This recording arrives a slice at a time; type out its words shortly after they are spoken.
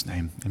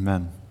name,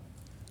 amen.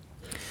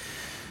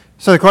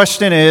 So the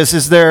question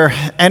is there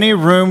any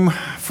room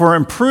for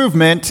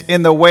improvement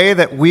in the way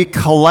that we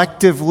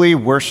collectively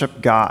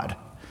worship God?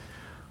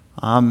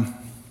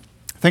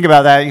 Think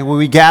about that.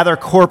 We gather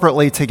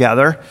corporately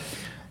together.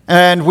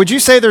 And would you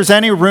say there's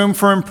any room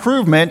for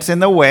improvement in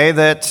the way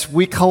that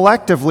we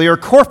collectively or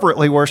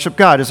corporately worship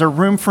God? Is there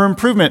room for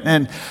improvement?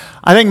 And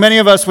I think many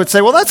of us would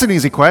say, well, that's an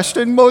easy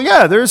question. Well,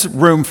 yeah, there's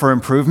room for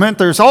improvement.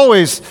 There's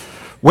always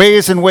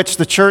ways in which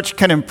the church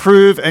can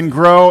improve and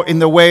grow in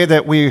the way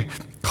that we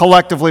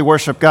collectively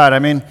worship God. I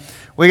mean,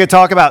 we could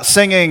talk about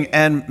singing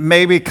and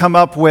maybe come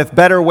up with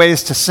better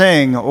ways to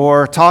sing,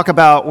 or talk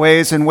about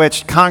ways in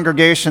which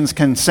congregations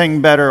can sing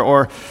better,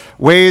 or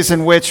ways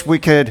in which we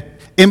could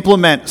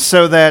implement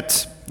so that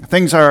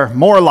things are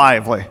more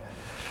lively.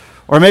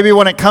 Or maybe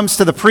when it comes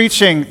to the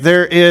preaching,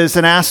 there is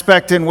an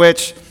aspect in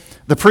which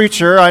the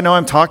preacher, I know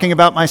I'm talking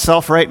about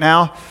myself right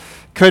now,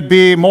 could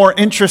be more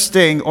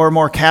interesting or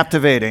more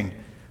captivating.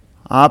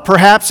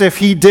 Perhaps if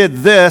he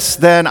did this,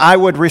 then I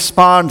would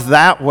respond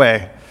that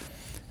way.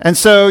 And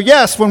so,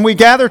 yes, when we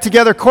gather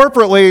together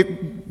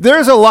corporately,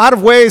 there's a lot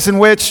of ways in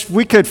which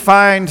we could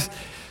find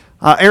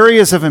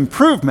areas of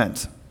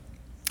improvement.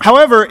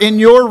 However, in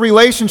your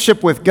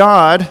relationship with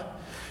God,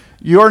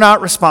 you're not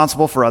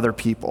responsible for other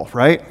people,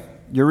 right?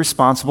 You're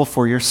responsible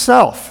for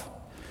yourself.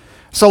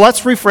 So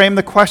let's reframe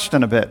the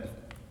question a bit.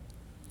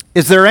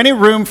 Is there any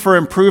room for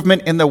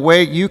improvement in the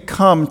way you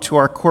come to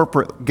our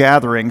corporate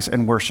gatherings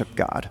and worship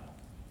God?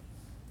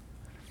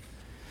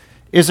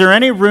 Is there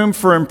any room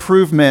for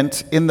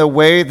improvement in the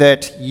way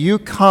that you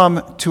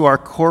come to our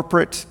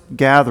corporate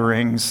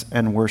gatherings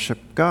and worship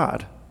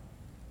God?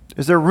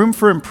 Is there room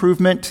for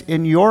improvement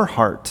in your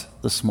heart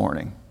this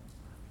morning?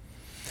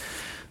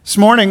 This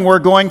morning, we're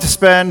going to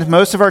spend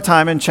most of our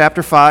time in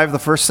chapter 5, the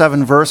first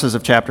 7 verses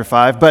of chapter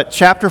 5, but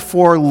chapter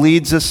 4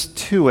 leads us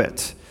to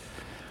it.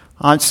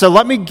 So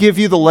let me give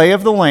you the lay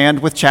of the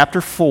land with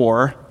chapter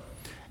 4,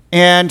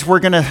 and we're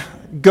going to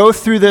go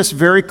through this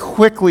very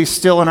quickly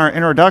still in our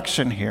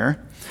introduction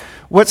here.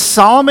 What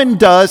Solomon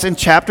does in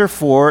chapter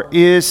 4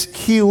 is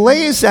he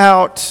lays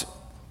out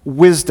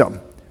wisdom,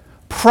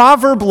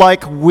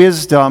 proverb-like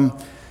wisdom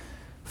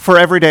for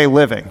everyday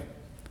living.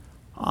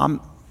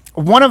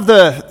 One of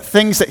the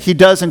things that he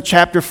does in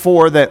chapter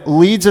 4 that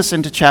leads us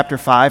into chapter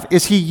 5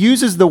 is he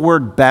uses the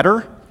word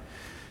better.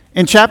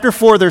 In chapter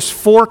 4, there's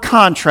 4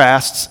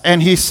 contrasts,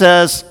 and he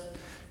says,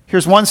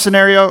 here's one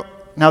scenario,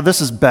 now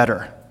this is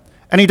better.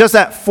 And he does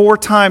that 4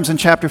 times in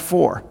chapter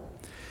 4.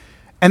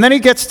 And then he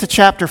gets to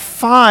chapter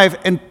 5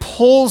 and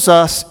pulls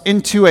us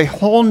into a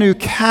whole new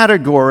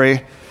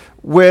category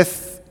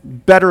with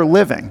better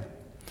living.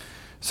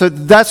 So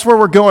that's where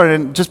we're going,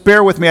 and just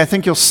bear with me. I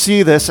think you'll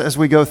see this as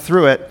we go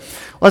through it.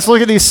 Let's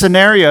look at these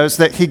scenarios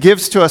that he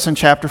gives to us in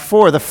chapter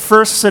 4. The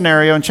first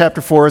scenario in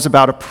chapter 4 is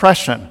about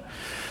oppression.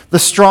 The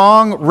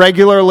strong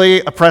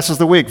regularly oppresses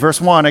the weak. Verse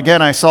 1,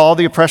 again, I saw all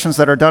the oppressions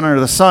that are done under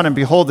the sun, and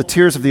behold, the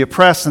tears of the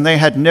oppressed, and they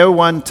had no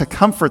one to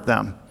comfort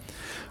them.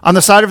 On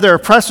the side of their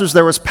oppressors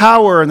there was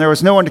power, and there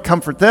was no one to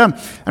comfort them.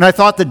 And I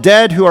thought the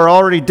dead who are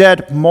already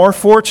dead more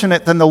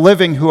fortunate than the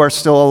living who are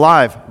still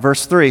alive.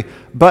 Verse 3,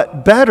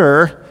 but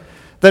better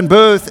than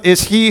both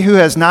is he who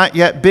has not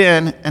yet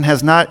been and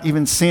has not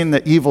even seen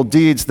the evil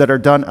deeds that are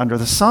done under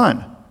the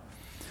sun.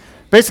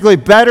 Basically,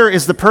 better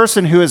is the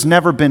person who has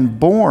never been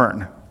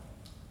born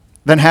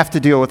than have to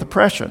deal with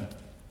oppression.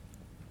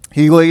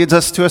 He leads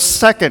us to a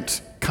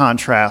second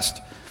contrast,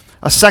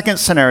 a second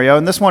scenario,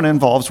 and this one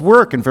involves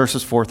work in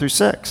verses 4 through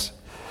 6.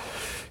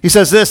 He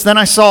says this, then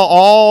I saw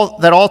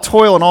all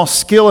toil and all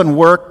skill and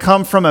work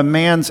come from a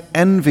man's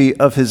envy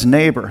of his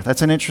neighbor.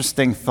 That's an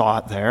interesting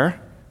thought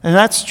there, and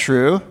that's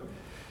true.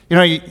 You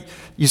know,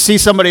 you see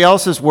somebody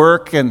else's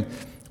work and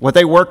what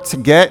they work to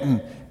get,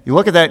 and you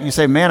look at that and you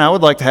say, man, I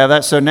would like to have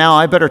that, so now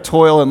I better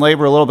toil and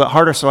labor a little bit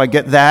harder so I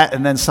get that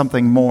and then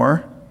something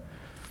more.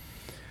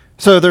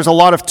 So there's a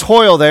lot of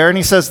toil there, and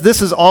he says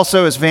this is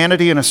also as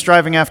vanity and a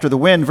striving after the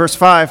wind. Verse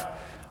 5,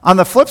 on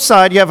the flip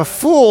side, you have a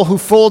fool who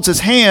folds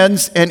his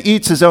hands and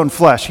eats his own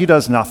flesh. He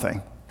does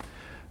nothing.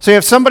 So you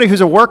have somebody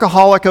who's a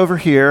workaholic over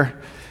here,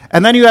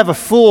 and then you have a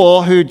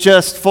fool who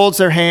just folds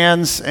their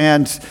hands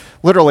and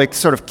literally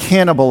sort of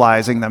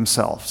cannibalizing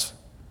themselves.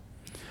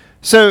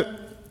 So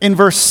in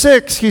verse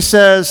 6, he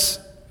says,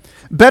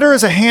 better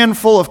is a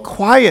handful of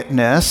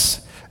quietness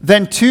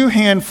than 2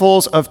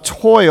 handfuls of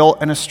toil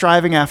and a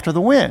striving after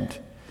the wind.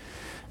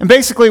 And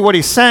basically what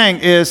he's saying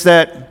is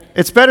that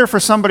it's better for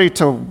somebody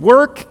to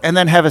work and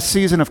then have a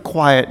season of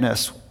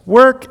quietness.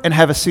 Work and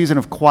have a season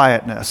of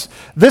quietness.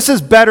 This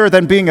is better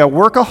than being a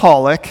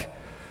workaholic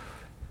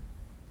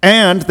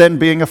and then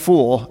being a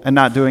fool and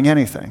not doing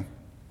anything.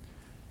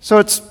 So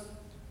it's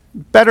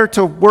better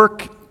to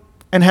work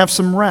and have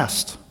some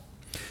rest.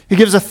 He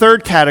gives a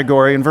third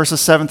category in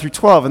verses 7 through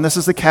 12, and this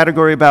is the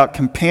category about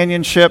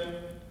companionship.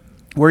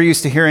 We're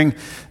used to hearing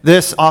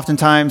this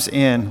oftentimes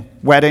in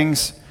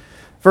weddings.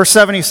 Verse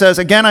 7, he says,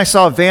 again, I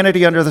saw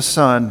vanity under the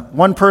sun,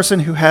 one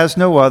person who has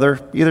no other,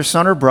 either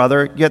son or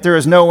brother, yet there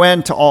is no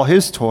end to all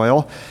his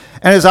toil.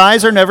 And his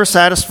eyes are never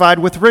satisfied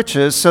with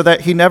riches, so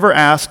that he never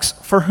asks,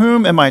 for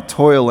whom am I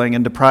toiling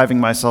and depriving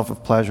myself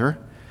of pleasure?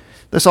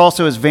 This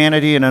also is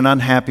vanity and an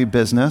unhappy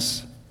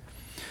business.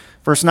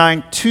 Verse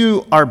 9,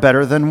 2 are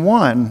better than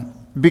 1,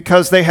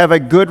 because they have a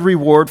good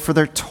reward for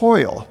their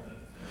toil.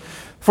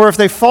 For if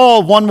they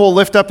fall, one will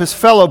lift up his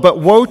fellow, but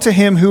woe to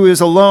him who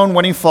is alone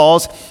when he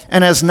falls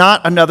and has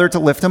not another to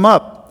lift him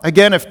up.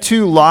 Again, if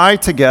 2 lie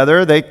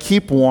together, they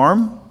keep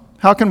warm.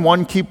 How can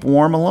one keep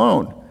warm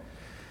alone?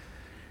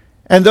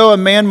 And though a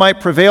man might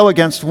prevail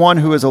against one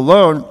who is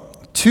alone,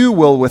 2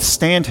 will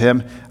withstand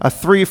him. A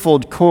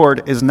threefold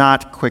cord is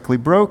not quickly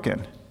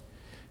broken.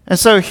 And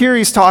so here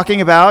he's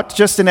talking about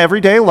just in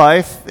everyday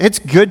life, it's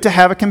good to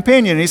have a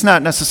companion. He's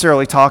not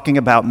necessarily talking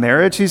about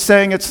marriage. He's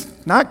saying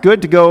it's not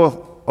good to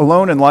go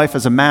alone in life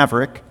as a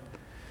maverick.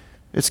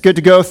 It's good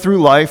to go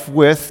through life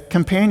with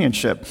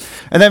companionship.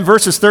 And then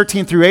verses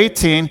 13 through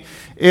 18,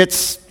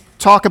 it's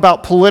talk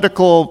about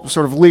political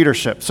sort of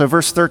leadership. So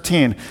verse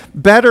 13,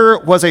 better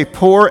was a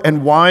poor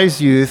and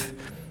wise youth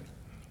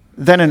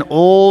than an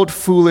old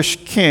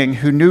foolish king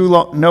who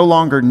no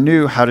longer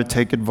knew how to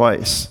take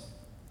advice.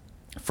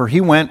 For he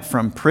went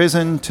from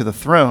prison to the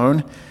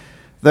throne,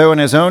 though in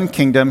his own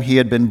kingdom he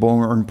had been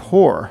born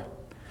poor.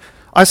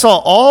 I saw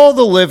all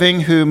the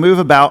living who move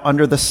about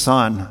under the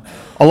sun,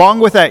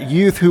 along with that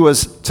youth who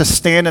was to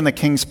stand in the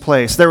king's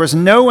place. There was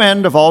no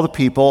end of all the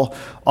people,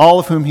 all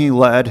of whom he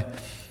led.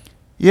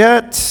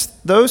 Yet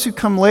those who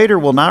come later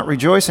will not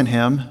rejoice in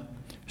him.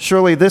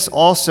 Surely this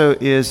also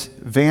is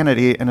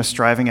vanity and a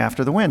striving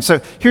after the wind.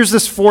 So here's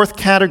this fourth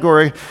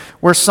category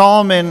where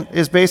Solomon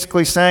is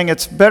basically saying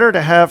it's better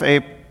to have a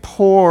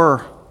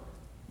poor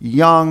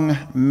young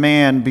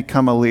man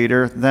become a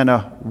leader than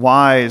a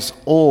wise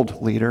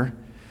old leader.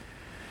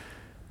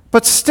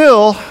 But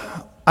still,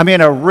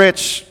 a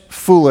rich,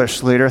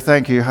 foolish leader.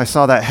 Thank you. I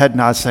saw that head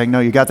nod saying, no,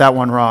 you got that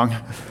one wrong.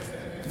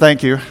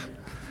 Thank you.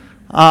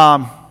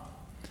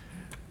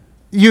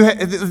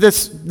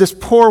 This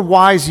poor,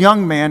 wise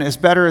young man is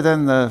better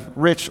than the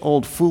rich,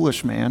 old,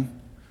 foolish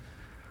man.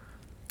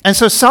 And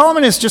so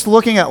Solomon is just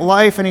looking at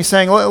life and he's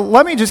saying,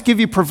 let me just give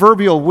you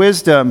proverbial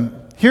wisdom.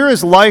 Here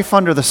is life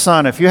under the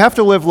sun. If you have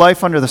to live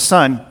life under the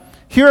sun,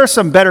 here are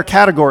some better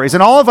categories.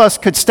 And all of us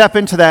could step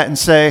into that and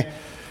say,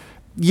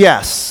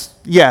 yes,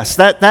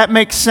 that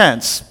makes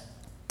sense.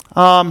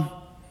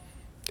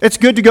 It's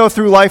good to go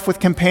through life with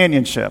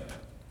companionship.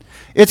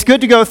 It's good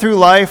to go through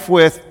life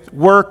with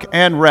work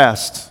and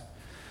rest.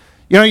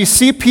 You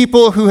see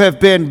people who have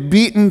been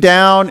beaten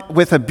down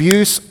with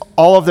abuse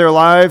all of their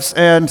lives,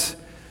 and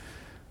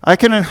I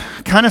can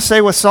kind of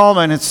say with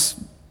Solomon, it's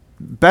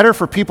better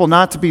for people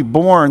not to be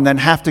born than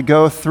have to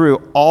go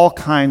through all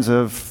kinds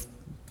of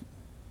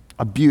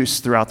abuse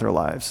throughout their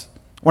lives.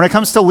 When it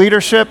comes to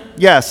leadership,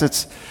 yes,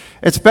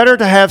 it's better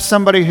to have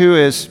somebody who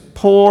is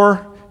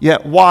poor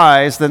yet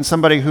wise than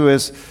somebody who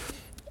is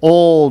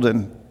old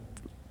and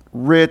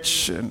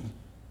rich and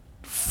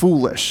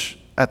foolish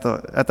at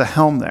the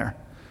helm there.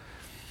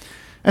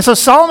 And so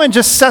Solomon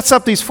just sets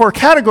up these 4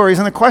 categories,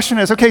 and the question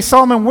is, okay,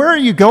 Solomon, where are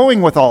you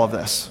going with all of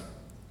this?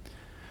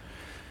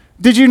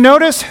 Did you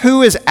notice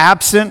who is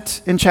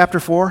absent in chapter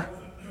 4?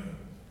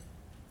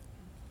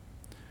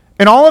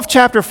 In all of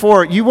chapter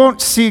 4, you won't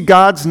see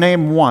God's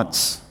name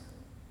once.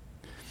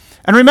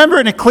 And remember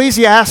in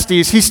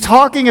Ecclesiastes, he's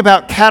talking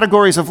about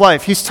categories of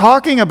life. He's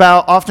talking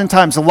about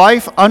oftentimes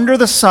life under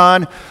the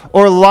sun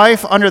or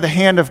life under the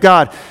hand of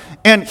God.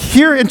 And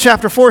here in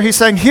chapter 4, he's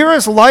saying, here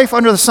is life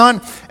under the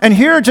sun, and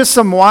here are just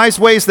some wise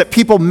ways that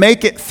people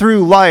make it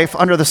through life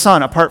under the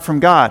sun apart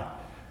from God.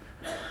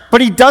 But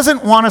he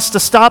doesn't want us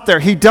to stop there.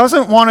 He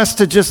doesn't want us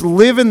to just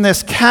live in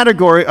this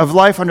category of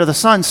life under the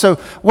sun. So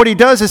what he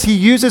does is he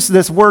uses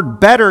this word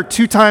better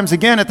 2 times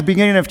again at the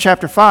beginning of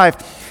chapter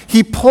 5.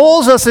 He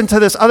pulls us into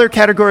this other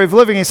category of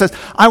living. He says,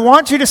 I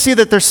want you to see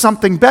that there's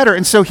something better.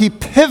 And so he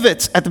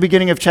pivots at the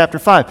beginning of chapter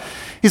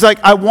 5. He's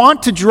like, I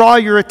want to draw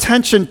your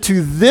attention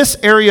to this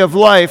area of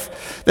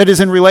life that is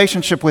in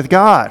relationship with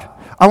God.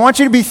 I want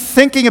you to be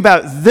thinking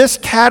about this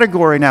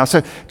category now.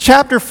 So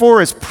chapter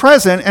 4 is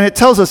present, and it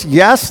tells us,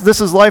 yes, this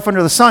is life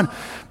under the sun.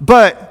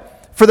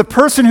 But for the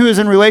person who is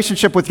in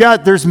relationship with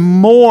God, there's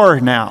more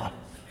now.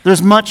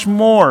 There's much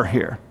more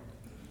here.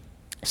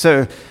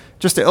 So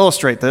just to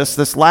illustrate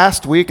this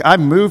last week, I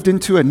moved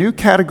into a new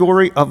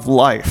category of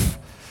life.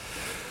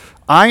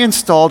 I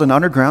installed an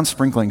underground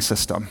sprinkling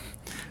system.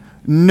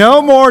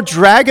 No more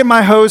dragging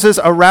my hoses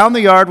around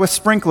the yard with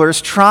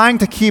sprinklers trying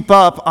to keep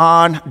up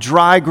on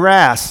dry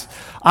grass.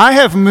 I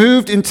have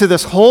moved into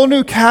this whole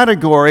new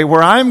category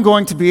where I'm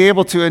going to be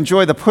able to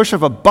enjoy the push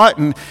of a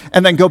button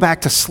and then go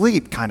back to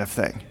sleep kind of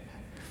thing.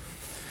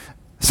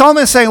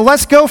 Solomon is saying,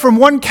 let's go from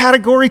one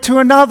category to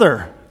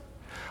another.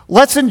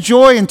 Let's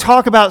enjoy and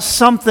talk about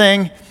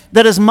something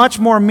that is much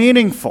more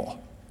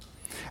meaningful.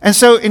 And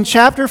so in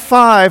chapter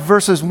 5,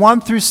 verses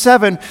 1 through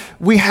 7,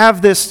 we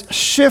have this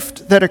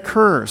shift that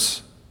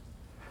occurs.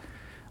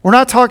 We're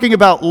not talking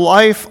about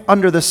life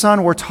under the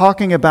sun, we're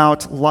talking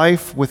about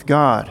life with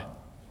God.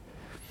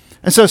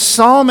 And so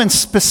Solomon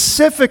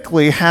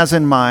specifically has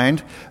in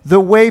mind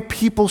the way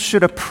people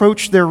should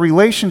approach their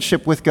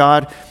relationship with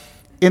God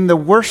in the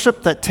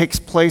worship that takes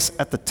place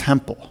at the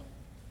temple.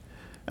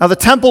 Now, the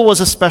temple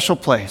was a special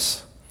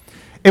place.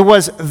 It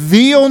was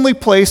the only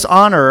place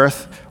on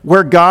earth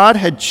where God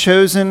had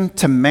chosen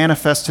to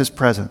manifest his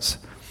presence.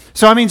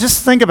 So,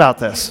 just think about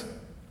this.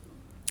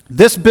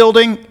 This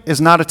building is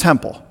not a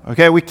temple,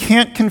 okay? We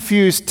can't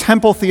confuse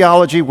temple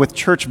theology with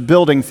church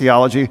building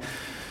theology.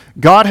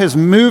 God has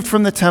moved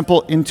from the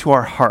temple into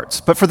our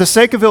hearts. But for the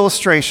sake of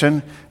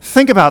illustration,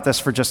 think about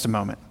this for just a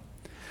moment.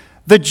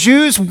 The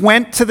Jews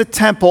went to the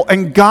temple,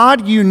 and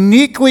God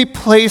uniquely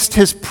placed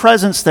his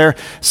presence there.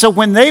 So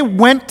when they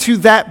went to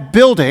that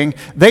building,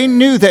 they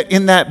knew that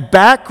in that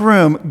back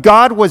room,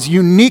 God was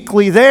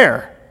uniquely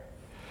there.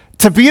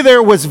 To be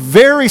there was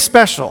very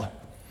special.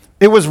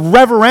 It was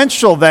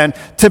reverential then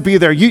to be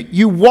there.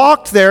 You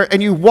walked there,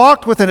 and you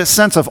walked with a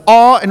sense of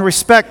awe and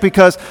respect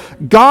because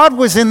God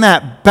was in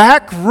that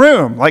back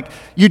room. Like,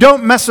 you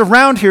don't mess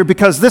around here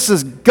because this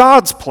is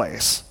God's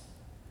place.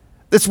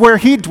 It's where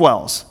he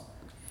dwells.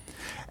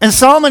 And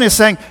Solomon is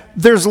saying,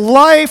 there's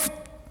life,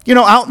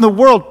 out in the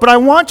world, but I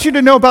want you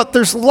to know about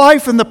there's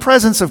life in the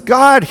presence of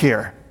God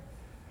here.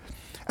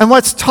 And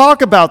let's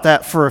talk about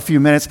that for a few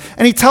minutes.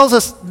 And he tells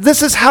us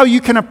this is how you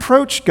can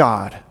approach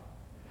God.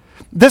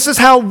 This is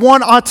how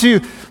one ought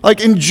to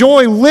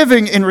enjoy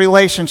living in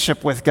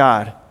relationship with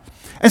God.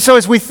 And so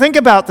as we think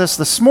about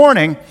this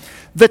morning,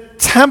 the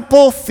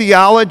temple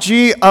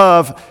theology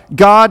of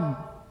God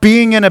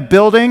being in a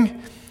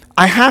building,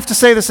 I have to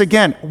say this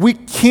again, we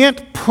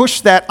can't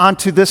push that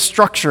onto this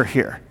structure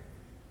here.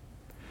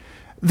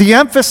 The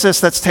emphasis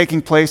that's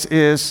taking place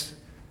is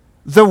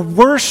the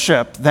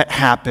worship that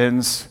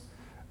happens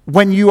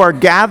when you are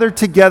gathered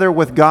together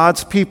with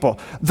God's people.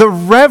 The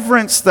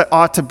reverence that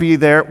ought to be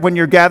there when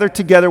you're gathered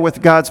together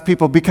with God's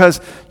people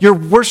because you're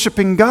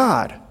worshiping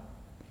God.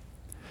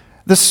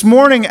 This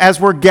morning, as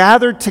we're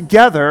gathered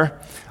together,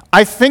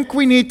 I think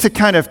we need to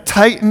kind of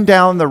tighten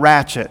down the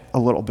ratchet a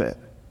little bit.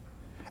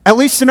 At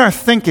least in our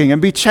thinking,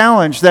 and be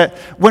challenged that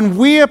when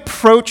we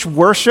approach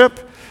worship,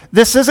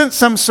 this isn't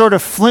some sort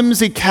of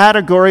flimsy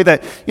category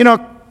that,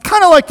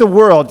 kind of like the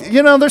world,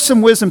 there's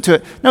some wisdom to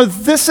it. No,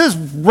 this is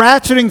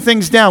ratcheting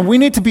things down. We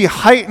need to be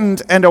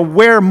heightened and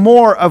aware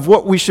more of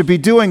what we should be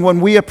doing when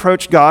we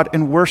approach God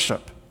in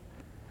worship.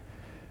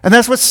 And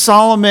that's what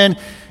Solomon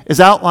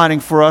is outlining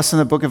for us in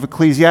the book of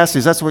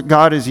Ecclesiastes. That's what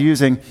God is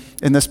using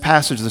in this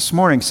passage this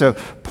morning. So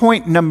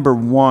point number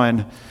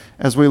 1,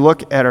 as we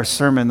look at our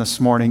sermon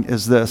this morning,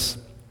 is this.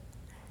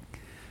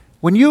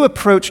 When you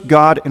approach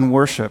God in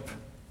worship,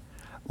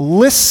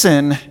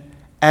 listen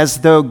as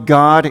though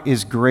God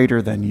is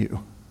greater than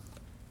you.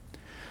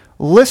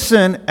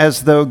 Listen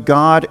as though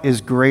God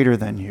is greater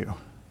than you.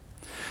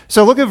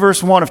 So look at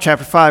verse 1 of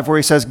chapter 5 where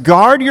he says,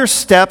 guard your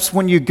steps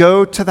when you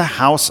go to the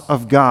house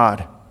of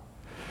God.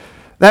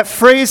 That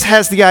phrase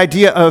has the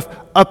idea of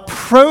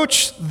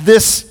approach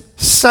this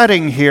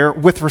setting here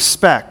with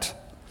respect.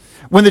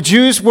 When the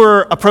Jews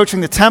were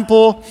approaching the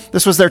temple,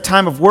 this was their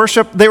time of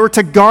worship, they were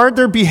to guard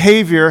their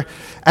behavior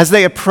as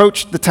they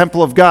approached the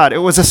temple of God. It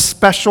was a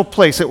special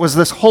place. It was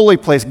this holy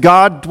place.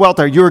 God dwelt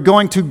there. You were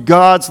going to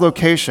God's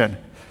location.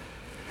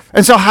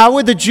 And so how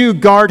would the Jew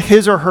guard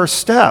his or her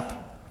step?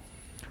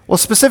 Well,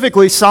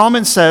 specifically,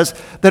 Solomon says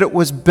that it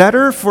was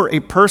better for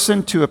a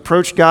person to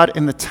approach God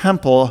in the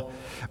temple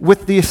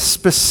with the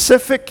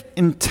specific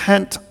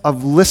intent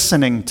of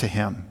listening to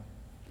him.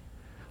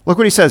 Look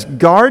what he says.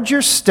 Guard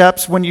your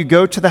steps when you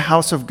go to the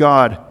house of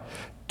God,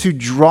 to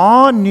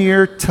draw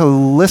near to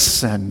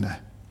listen.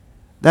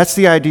 That's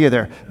the idea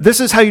there.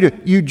 This is how you do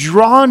it. You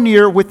draw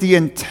near with the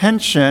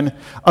intention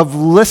of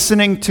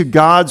listening to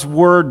God's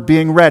word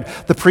being read.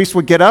 The priest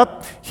would get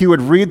up, he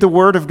would read the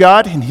word of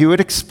God, and he would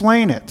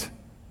explain it.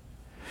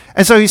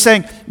 And so he's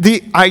saying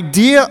the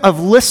idea of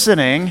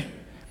listening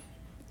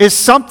is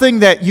something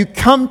that you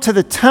come to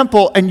the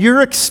temple and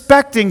you're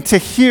expecting to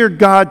hear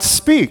God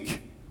speak.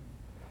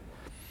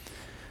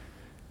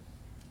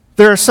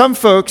 There are some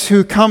folks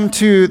who come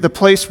to the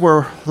place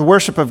where the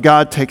worship of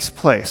God takes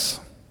place.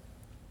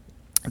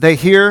 They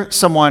hear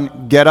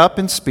someone get up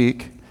and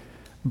speak,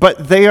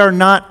 but they are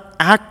not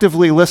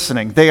actively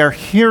listening. They are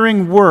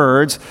hearing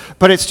words,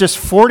 but it's just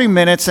 40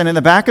 minutes, and in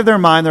the back of their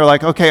mind, they're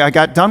like, okay, I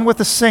got done with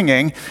the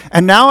singing,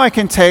 and now I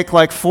can take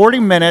 40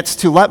 minutes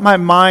to let my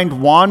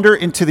mind wander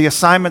into the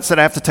assignments that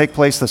have to take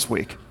place this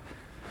week.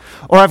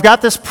 Or I've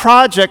got this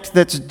project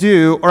that's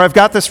due, or I've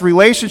got this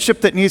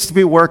relationship that needs to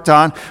be worked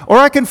on, or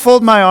I can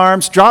fold my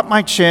arms, drop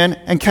my chin,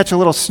 and catch a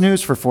little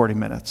snooze for 40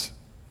 minutes.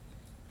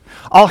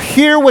 I'll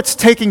hear what's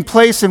taking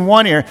place in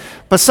one ear,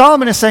 but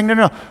Solomon is saying,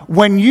 no.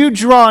 When you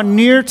draw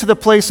near to the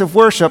place of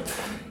worship,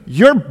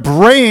 your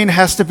brain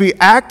has to be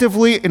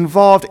actively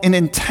involved in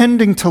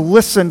intending to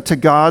listen to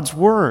God's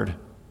word.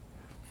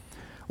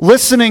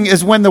 Listening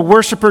is when the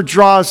worshiper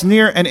draws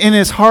near, and in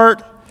his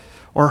heart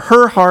or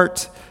her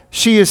heart,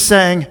 she is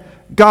saying,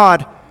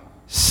 God,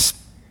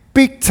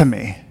 speak to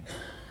me.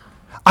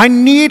 I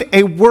need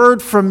a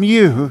word from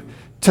you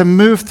to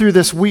move through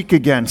this week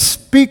again.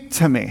 Speak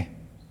to me.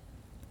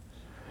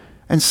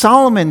 And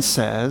Solomon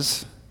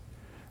says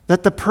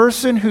that the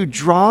person who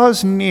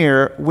draws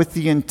near with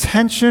the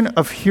intention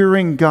of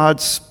hearing God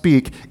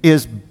speak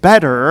is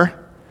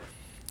better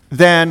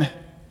than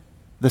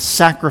the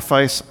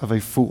sacrifice of a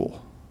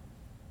fool.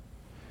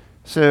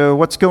 So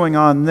what's going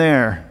on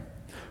there?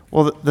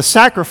 Well, the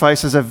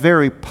sacrifice is a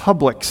very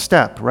public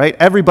step, right?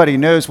 Everybody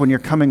knows when you're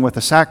coming with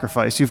a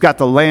sacrifice. You've got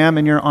the lamb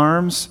in your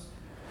arms.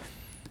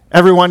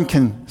 Everyone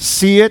can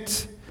see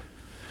it.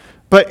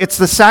 But it's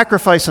the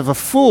sacrifice of a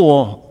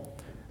fool.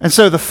 And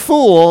so the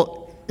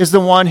fool is the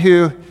one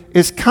who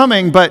is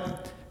coming,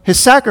 but his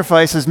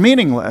sacrifice is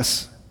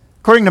meaningless.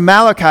 According to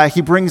Malachi,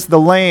 he brings the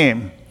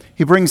lame.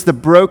 He brings the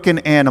broken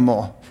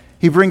animal.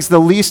 He brings the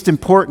least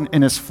important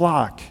in his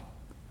flock.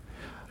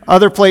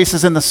 Other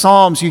places in the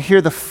Psalms, you hear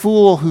the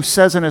fool who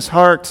says in his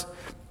heart,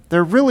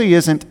 there really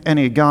isn't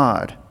any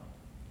God.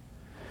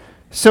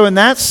 So in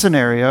that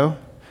scenario,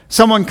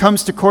 someone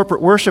comes to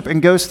corporate worship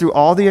and goes through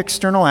all the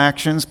external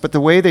actions, but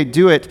the way they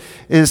do it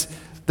is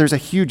there's a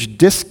huge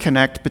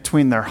disconnect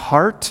between their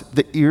heart,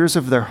 the ears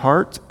of their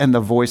heart, and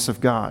the voice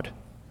of God.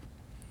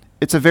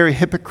 It's a very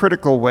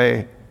hypocritical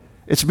way.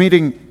 It's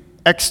meeting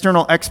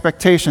external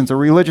expectations, a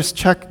religious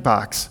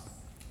checkbox.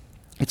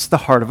 It's the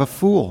heart of a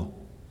fool.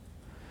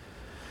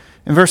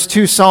 In verse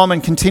 2,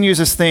 Solomon continues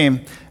his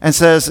theme and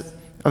says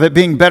of it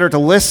being better to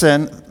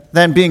listen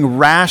than being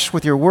rash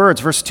with your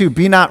words. Verse 2,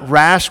 be not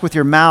rash with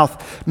your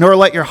mouth, nor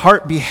let your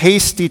heart be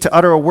hasty to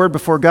utter a word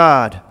before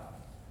God.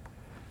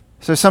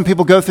 So some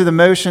people go through the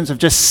motions of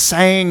just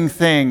saying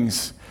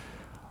things,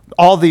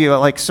 all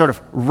the sort of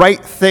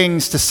right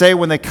things to say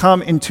when they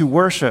come into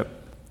worship.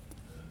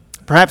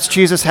 Perhaps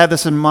Jesus had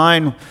this in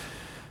mind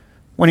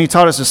when he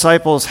taught his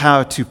disciples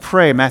how to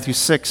pray, Matthew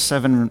 6,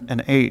 7,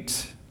 and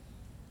 8.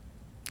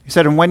 He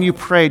said, and when you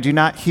pray, do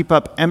not heap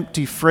up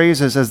empty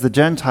phrases as the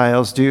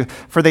Gentiles do,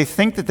 for they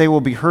think that they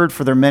will be heard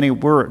for their many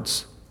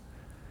words.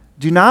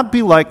 Do not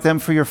be like them,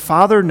 for your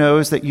Father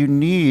knows that you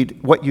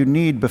need what you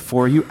need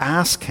before you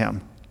ask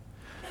him.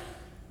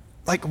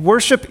 Like,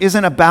 worship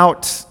isn't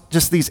about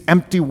just these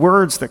empty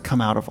words that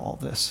come out of all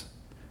this.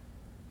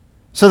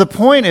 So the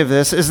point of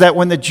this is that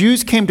when the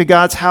Jews came to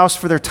God's house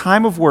for their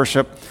time of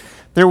worship,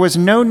 there was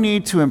no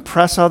need to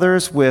impress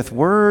others with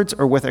words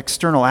or with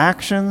external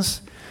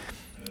actions.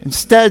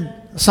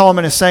 Instead,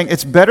 Solomon is saying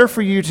it's better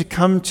for you to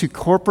come to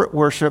corporate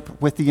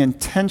worship with the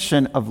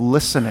intention of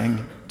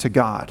listening to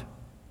God.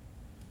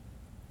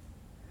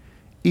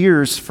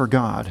 Ears for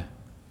God.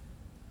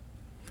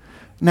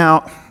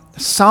 Now,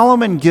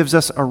 Solomon gives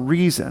us a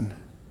reason.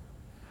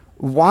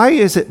 Why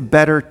is it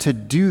better to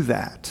do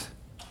that?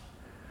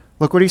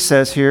 Look what he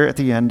says here at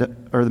the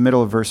end, or the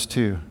middle of verse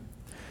 2.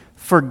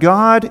 For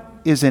God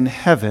is in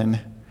heaven,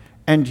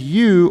 and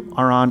you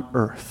are on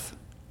earth.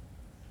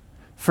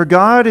 For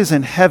God is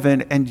in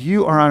heaven, and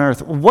you are on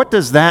earth. What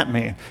does that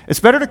mean? It's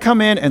better to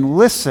come in and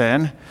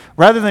listen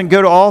rather than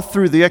go to all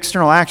through the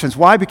external actions.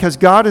 Why? Because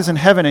God is in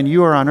heaven, and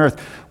you are on earth.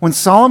 When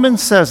Solomon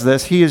says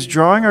this, he is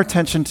drawing our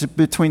attention to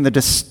between the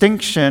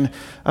distinction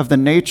of the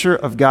nature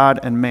of God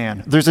and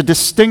man. There's a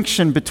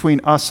distinction between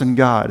us and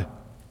God.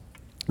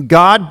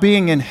 God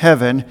being in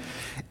heaven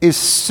is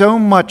so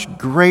much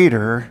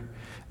greater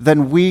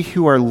than we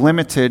who are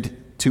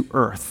limited to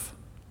earth.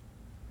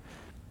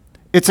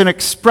 It's an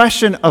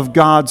expression of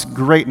God's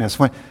greatness.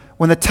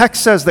 When the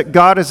text says that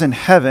God is in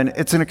heaven,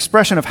 it's an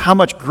expression of how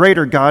much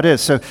greater God is.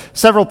 So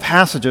several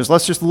passages,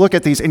 let's just look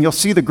at these, and you'll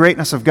see the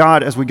greatness of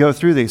God as we go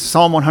through these.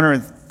 Psalm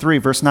 103,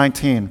 verse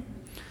 19.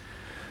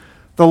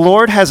 The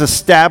Lord has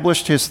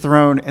established his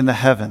throne in the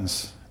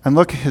heavens. And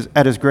look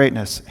at his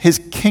greatness. His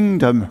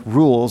kingdom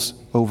rules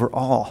over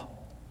all.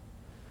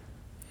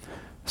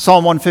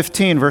 Psalm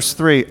 115, verse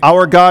 3,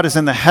 our God is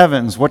in the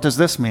heavens. What does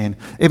this mean?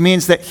 It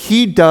means that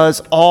he does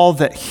all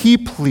that he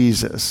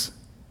pleases.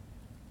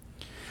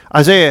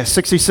 Isaiah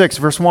 66,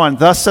 verse 1,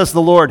 thus says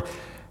the Lord,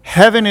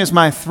 heaven is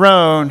my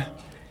throne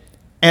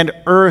and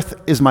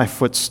earth is my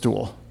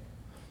footstool.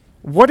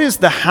 What is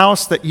the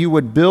house that you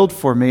would build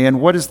for me, and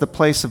what is the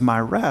place of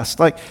my rest?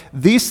 Like,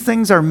 these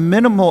things are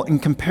minimal in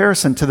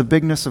comparison to the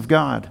bigness of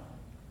God.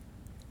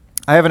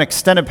 I have an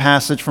extended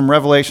passage from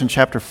Revelation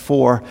chapter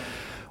 4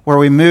 where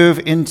we move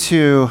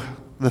into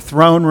the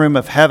throne room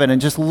of heaven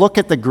and just look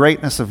at the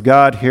greatness of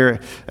God here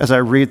as I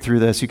read through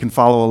this. You can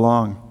follow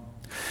along.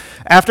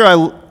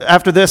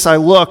 After this, I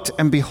looked,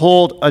 and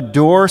behold, a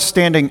door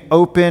standing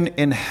open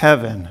in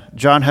heaven.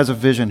 John has a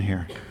vision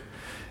here.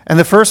 And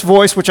the first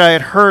voice which I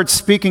had heard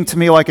speaking to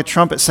me like a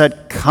trumpet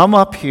said, come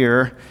up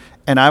here,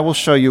 and I will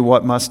show you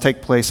what must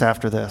take place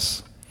after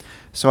this.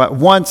 So at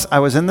once I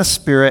was in the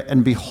Spirit,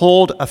 and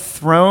behold, a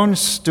throne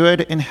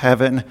stood in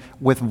heaven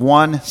with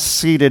one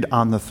seated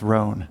on the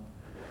throne.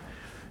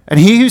 And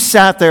he who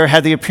sat there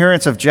had the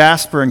appearance of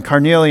jasper and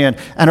carnelian,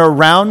 and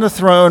around the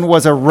throne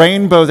was a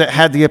rainbow that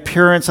had the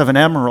appearance of an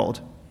emerald.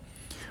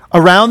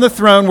 Around the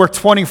throne were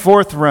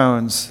 24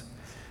 thrones,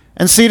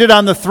 and seated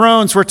on the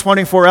thrones were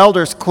 24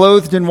 elders,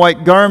 clothed in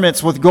white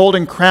garments with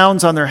golden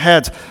crowns on their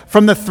heads.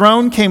 From the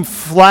throne came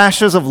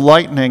flashes of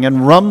lightning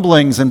and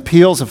rumblings and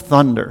peals of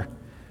thunder.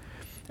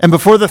 And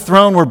before the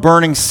throne were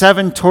burning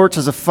 7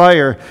 torches of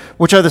fire,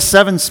 which are the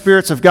 7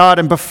 spirits of God.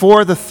 And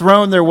before the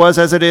throne there was,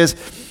 as it is,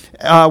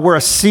 were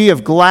a sea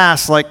of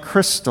glass like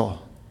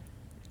crystal.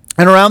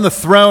 And around the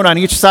throne, on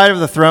each side of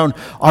the throne,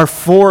 are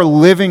 4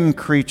 living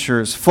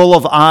creatures, full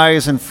of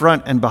eyes in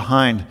front and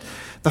behind.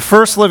 The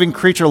first living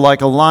creature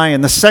like a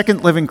lion, the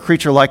second living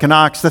creature like an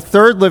ox, the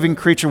third living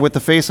creature with the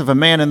face of a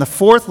man, and the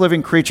fourth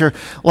living creature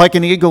like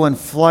an eagle in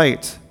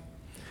flight.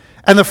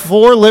 And the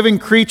 4 living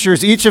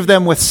creatures, each of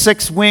them with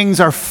 6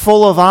 wings, are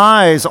full of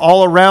eyes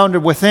all around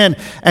and within.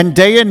 And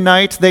day and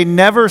night they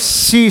never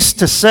cease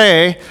to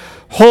say,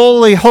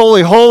 "Holy,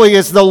 holy, holy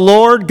is the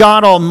Lord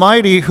God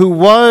Almighty, who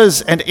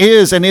was and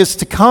is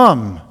to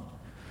come."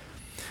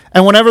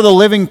 And whenever the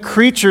living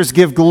creatures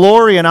give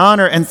glory and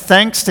honor and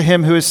thanks to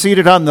him who is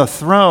seated on the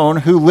throne,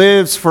 who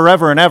lives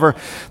forever and ever,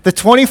 the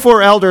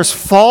 24 elders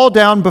fall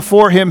down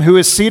before him who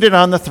is seated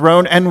on the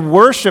throne and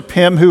worship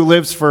him who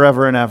lives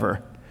forever and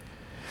ever.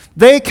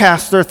 They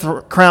cast their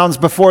crowns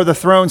before the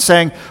throne,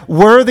 saying,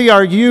 "Worthy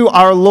are you,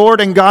 our Lord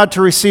and God,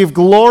 to receive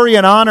glory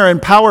and honor and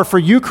power, for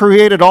you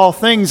created all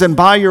things, and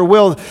by your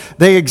will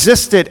they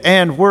existed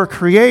and were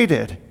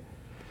created."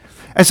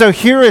 And so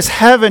here is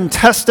heaven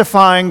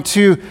testifying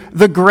to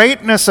the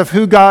greatness of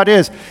who God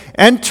is,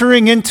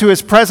 entering into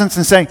his presence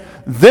and saying,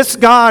 this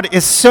God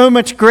is so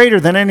much greater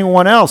than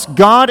anyone else.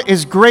 God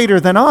is greater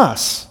than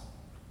us.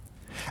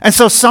 And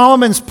so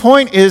Solomon's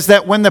point is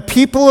that when the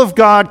people of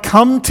God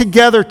come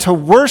together to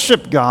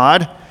worship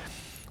God,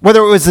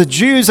 whether it was the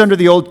Jews under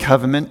the old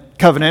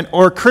covenant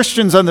or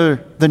Christians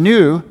under the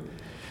new,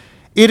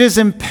 it is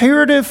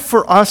imperative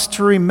for us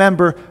to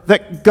remember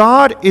that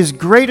God is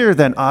greater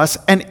than us,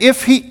 and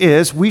if he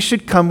is, we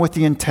should come with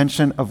the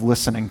intention of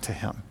listening to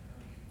him.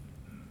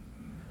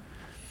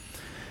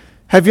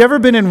 Have you ever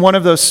been in one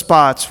of those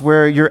spots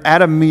where you're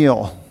at a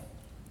meal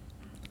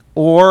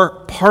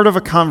or part of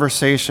a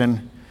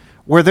conversation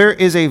where there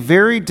is a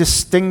very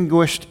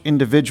distinguished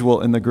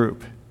individual in the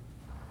group,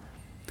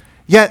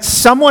 yet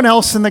someone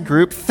else in the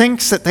group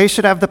thinks that they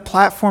should have the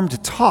platform to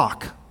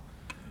talk,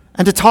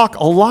 and to talk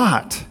a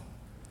lot?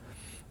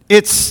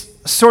 It's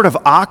sort of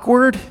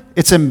awkward,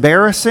 it's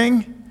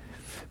embarrassing,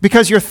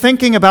 because you're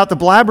thinking about the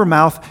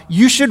blabbermouth.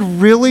 You should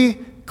really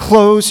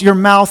close your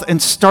mouth and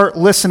start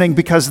listening,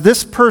 because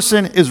this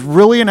person is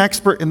really an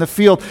expert in the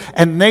field,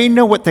 and they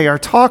know what they are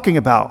talking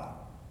about.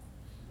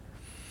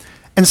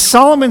 And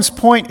Solomon's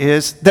point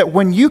is that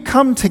when you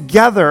come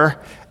together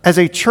as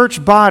a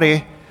church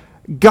body,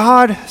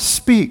 God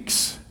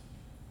speaks.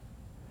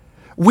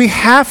 We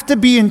have to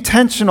be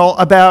intentional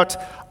about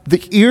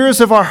the ears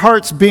of our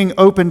hearts being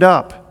opened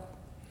up,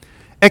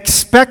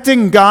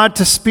 expecting God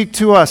to speak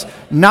to us,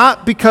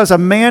 not because a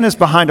man is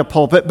behind a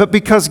pulpit, but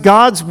because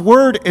God's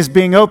word is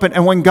being opened.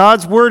 And when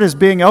God's word is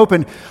being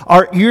opened,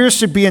 our ears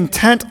should be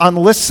intent on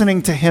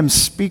listening to him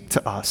speak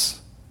to us.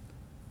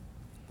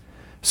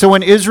 So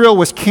when Israel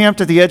was camped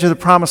at the edge of the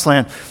promised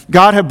land,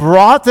 God had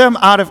brought them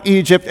out of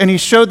Egypt, and he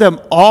showed them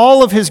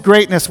all of his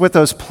greatness with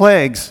those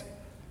plagues.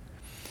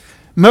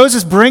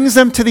 Moses brings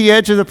them to the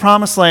edge of the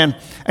promised land,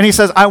 and he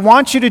says, I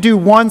want you to do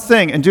one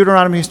thing in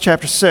Deuteronomy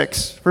chapter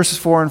 6, verses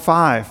 4 and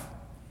 5.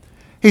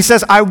 He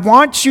says, I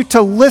want you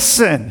to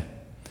listen.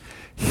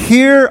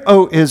 Hear,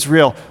 O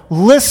Israel,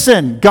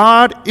 listen.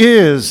 God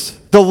is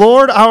the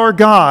Lord our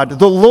God.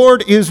 The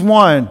Lord is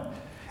one.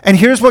 And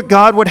here's what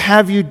God would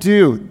have you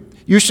do.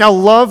 You shall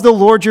love the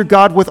Lord your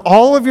God with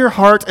all of your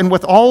heart and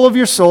with all of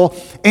your soul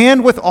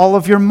and with all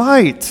of your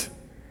might.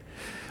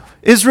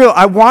 Israel,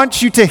 I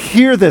want you to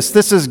hear this.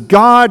 This is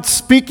God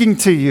speaking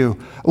to you.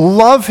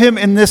 Love him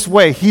in this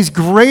way. He's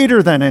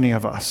greater than any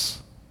of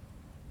us.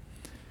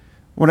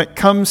 When it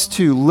comes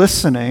to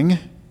listening,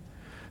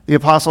 the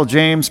Apostle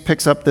James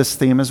picks up this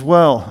theme as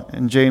well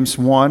in James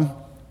 1,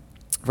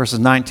 verses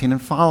 19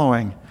 and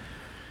following.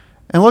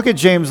 And look at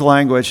James'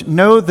 language.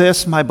 Know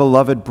this, my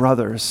beloved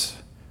brothers.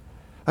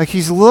 Like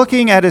he's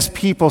looking at his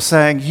people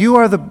saying,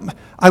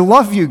 I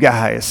love you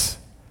guys.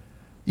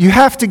 You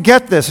have to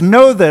get this,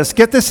 know this,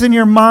 get this in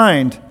your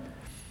mind.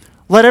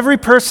 Let every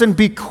person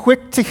be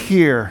quick to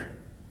hear,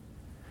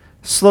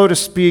 slow to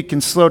speak,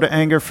 and slow to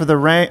anger, for the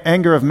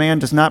anger of man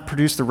does not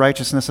produce the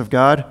righteousness of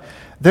God.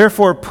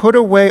 Therefore, put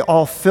away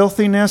all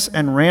filthiness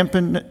and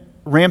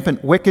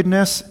rampant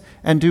wickedness,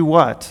 and do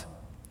what?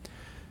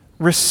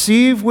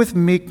 Receive with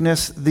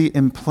meekness the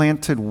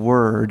implanted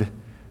word,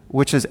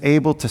 which is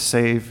able to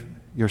save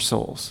your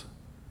souls.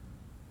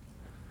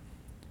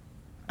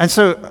 And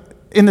so,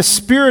 in the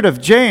spirit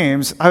of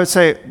James, I would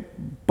say,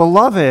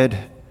 beloved,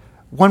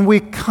 when we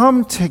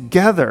come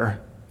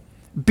together,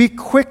 be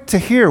quick to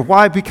hear.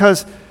 Why?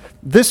 Because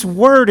this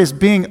word is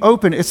being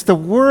opened. It's the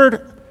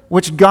word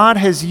which God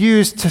has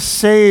used to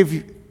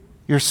save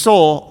your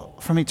soul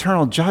from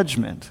eternal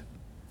judgment.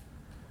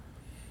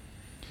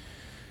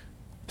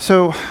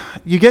 So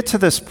you get to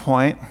this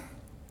point,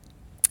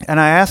 and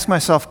I ask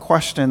myself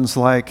questions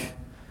like,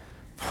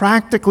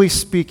 practically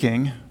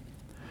speaking,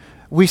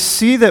 we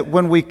see that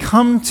when we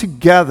come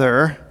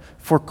together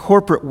for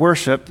corporate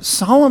worship,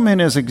 Solomon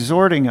is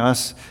exhorting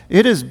us,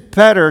 it is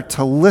better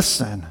to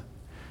listen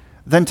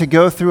than to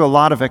go through a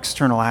lot of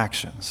external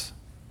actions.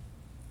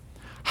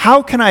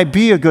 How can I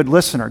be a good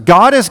listener?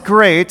 God is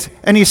great,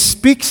 and He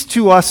speaks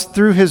to us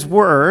through His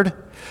Word.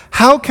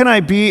 How can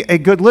I be a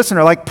good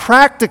listener? Like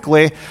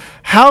practically,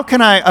 how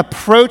can I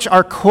approach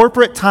our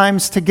corporate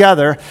times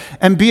together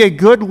and be a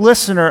good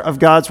listener of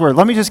God's Word?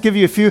 Let me just give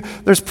you a few.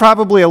 There's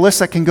probably a list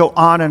that can go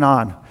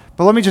on,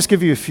 but let me just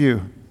give you a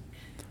few.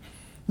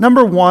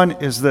 Number one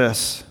is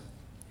this.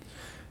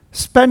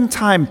 Spend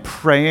time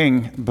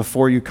praying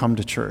before you come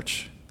to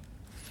church.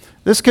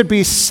 This could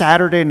be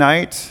Saturday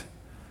night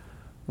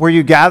where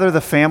you gather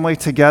the family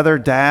together,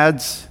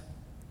 dads,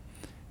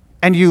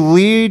 and you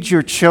lead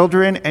your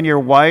children and your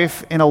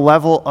wife in a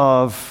level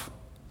of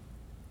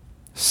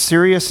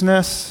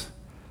seriousness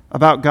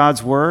about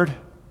God's Word,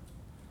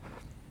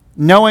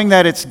 knowing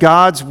that it's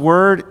God's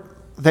Word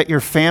that your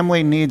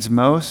family needs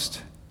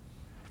most.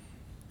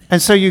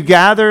 And so you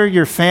gather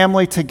your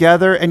family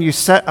together and you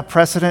set a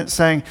precedent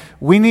saying,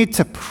 we need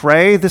to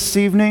pray this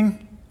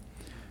evening.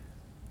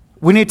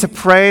 We need to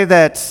pray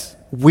that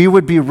we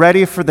would be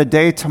ready for the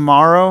day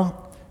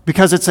tomorrow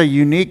because it's a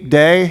unique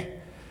day.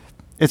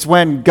 It's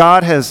when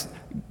God is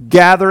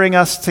gathering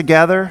us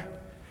together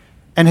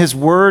and His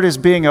Word is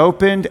being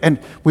opened and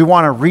we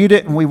want to read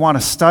it and we want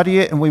to study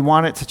it and we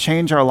want it to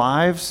change our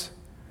lives.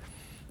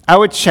 I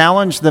would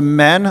challenge the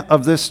men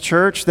of this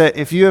church that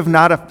if you have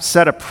not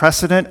set a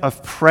precedent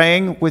of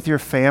praying with your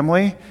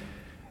family,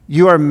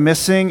 you are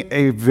missing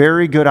a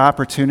very good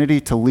opportunity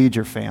to lead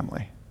your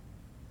family.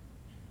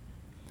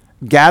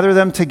 Gather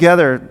them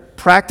together.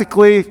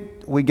 Practically,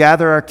 we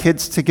gather our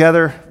kids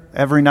together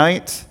every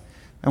night,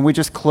 and we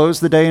just close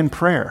the day in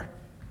prayer.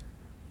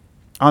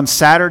 On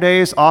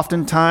Saturdays,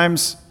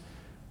 oftentimes,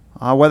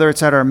 whether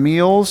it's at our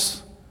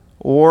meals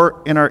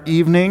or in our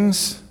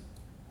evenings,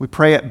 we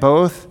pray at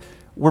both.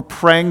 We're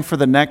praying for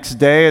the next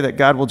day that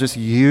God will just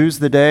use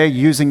the day,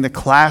 using the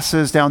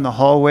classes down the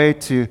hallway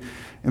to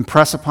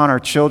impress upon our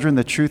children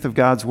the truth of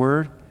God's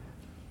Word.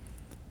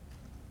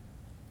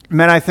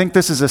 Men, I think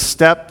this is a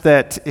step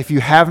that if you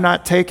have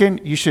not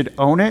taken, you should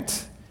own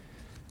it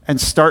and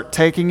start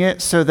taking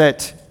it so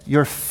that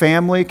your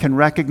family can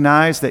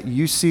recognize that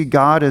you see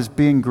God as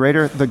being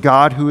greater, the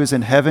God who is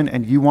in heaven,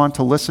 and you want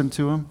to listen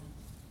to Him.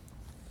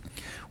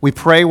 We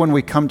pray when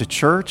we come to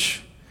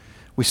church.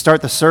 We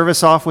start the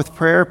service off with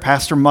prayer.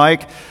 Pastor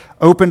Mike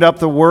opened up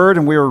the Word,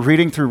 and we were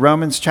reading through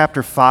Romans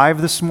chapter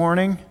 5 this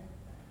morning.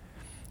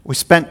 We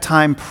spent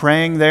time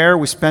praying there.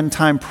 We spend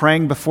time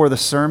praying before the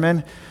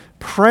sermon.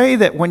 Pray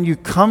that when you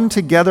come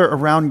together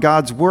around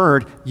God's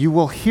Word, you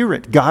will hear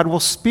it. God will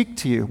speak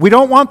to you. We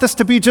don't want this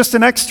to be just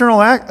an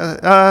external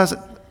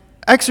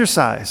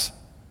exercise.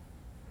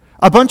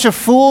 A bunch of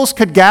fools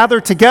could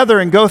gather together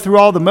and go through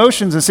all the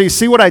motions and say,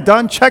 see what I've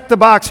done? Check the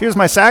box. Here's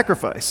my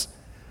sacrifice.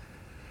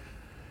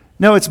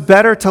 No, it's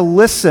better to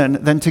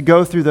listen than to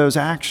go through those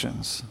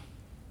actions.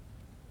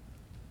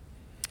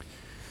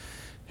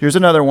 Here's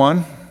another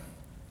one.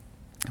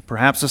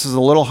 Perhaps this is a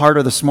little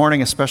harder this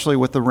morning, especially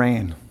with the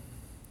rain.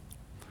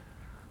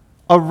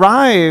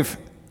 Arrive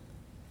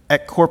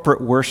at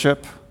corporate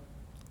worship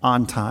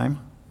on time.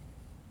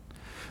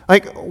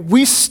 Like,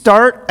 we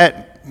start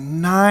at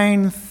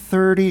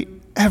 9:30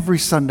 every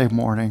Sunday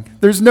morning.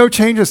 There's no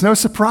changes, no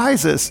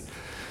surprises.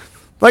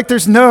 Like,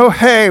 there's no,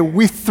 hey,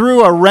 we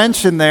threw a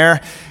wrench in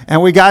there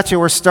and we got you.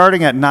 We're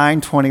starting at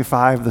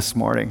 9:25 this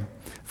morning.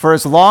 For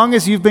as long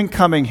as you've been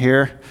coming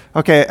here,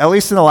 okay, at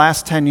least in the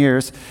last 10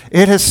 years,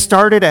 it has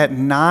started at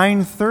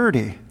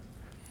 9:30.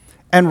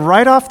 And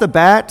right off the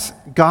bat,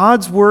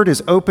 God's Word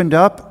is opened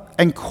up,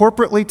 and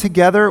corporately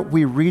together,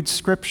 we read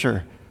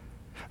Scripture.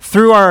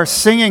 Through our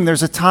singing,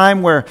 there's a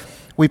time where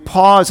we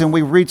pause and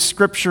we read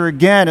Scripture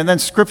again, and then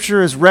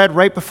Scripture is read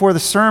right before the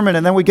sermon,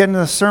 and then we get into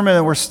the sermon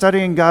and we're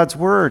studying God's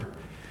Word.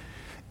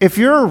 If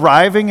you're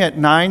arriving at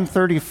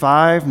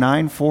 9:35,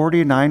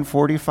 9:40,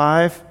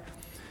 9:45,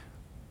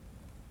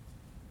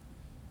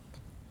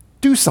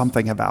 do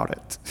something about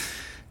it.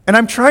 And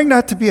I'm trying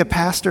not to be a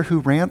pastor who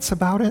rants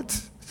about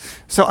it,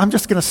 so I'm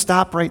just going to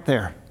stop right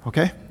there,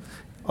 okay?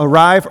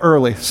 Arrive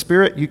early.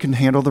 Spirit, you can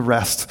handle the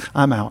rest.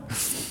 I'm out.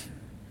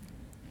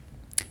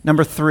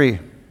 Number 3,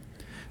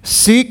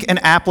 seek an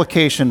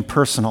application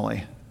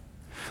personally.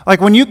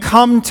 Like when we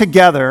come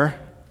together,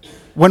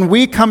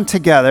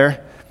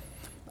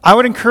 I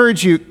would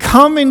encourage you,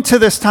 come into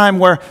this time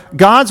where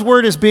God's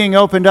Word is being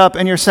opened up,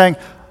 and you're saying,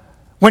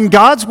 when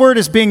God's Word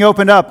is being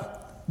opened up,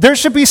 there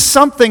should be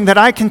something that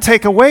I can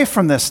take away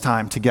from this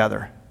time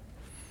together.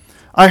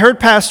 I heard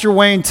Pastor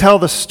Wayne tell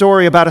the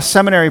story about a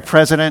seminary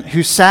president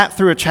who sat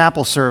through a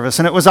chapel service,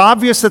 and it was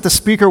obvious that the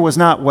speaker was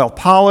not well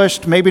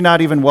polished, maybe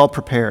not even well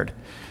prepared.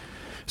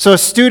 So a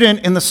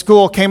student in the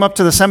school came up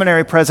to the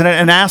seminary president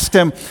and asked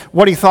him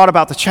what he thought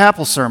about the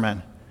chapel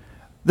sermon.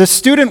 The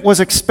student was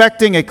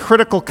expecting a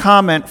critical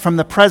comment from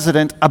the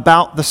president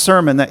about the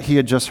sermon that he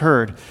had just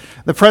heard.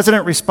 The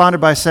president responded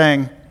by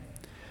saying,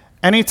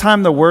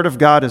 anytime the Word of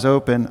God is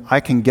open,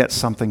 I can get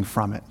something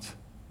from it.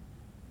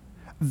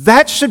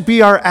 That should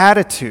be our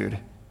attitude.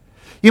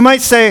 You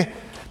might say,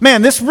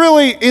 man, this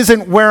really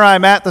isn't where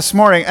I'm at this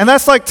morning. And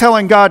that's like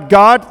telling God,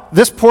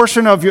 this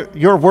portion of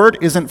your word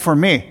isn't for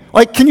me.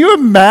 Like, can you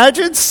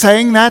imagine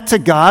saying that to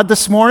God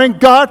this morning?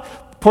 God,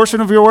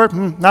 portion of your word,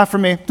 not for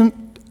me.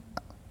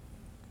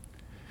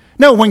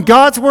 No, when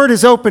God's word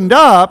is opened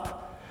up,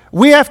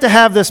 we have to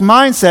have this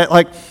mindset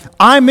like,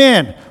 I'm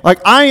in. Like,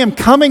 I am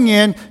coming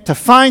in to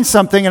find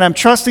something, and I'm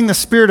trusting the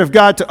Spirit of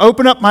God to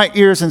open up my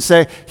ears and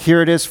say,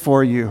 here it is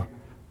for you.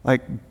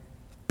 Like,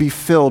 be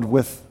filled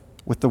with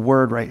the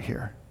word right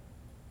here.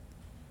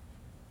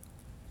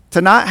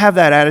 To not have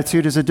that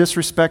attitude is a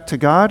disrespect to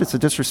God. It's a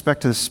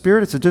disrespect to the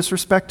Spirit. It's a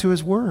disrespect to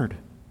His word.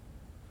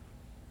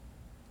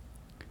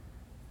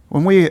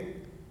 When we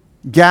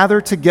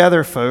gather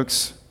together,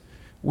 folks,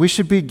 we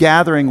should be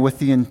gathering with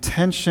the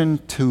intention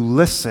to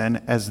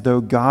listen as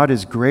though God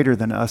is greater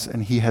than us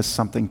and He has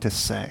something to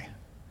say.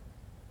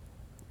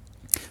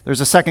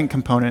 There's a second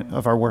component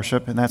of our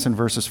worship, and that's in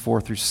verses 4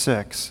 through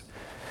 6.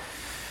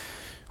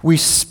 We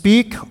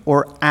speak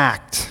or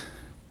act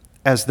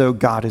as though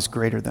God is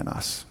greater than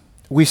us.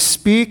 We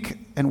speak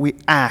and we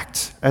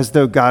act as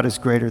though God is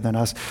greater than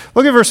us.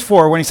 Look at verse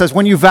 4 when he says,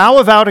 when you vow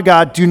a vow to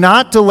God, do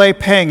not delay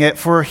paying it,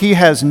 for He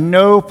has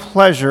no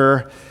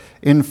pleasure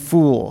in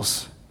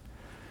fools.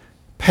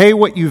 Pay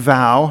what you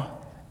vow.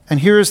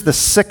 And here's the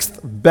sixth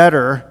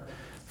better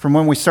from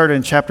when we started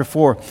in chapter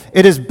 4.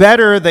 It is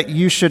better that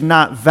you should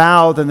not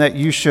vow than that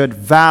you should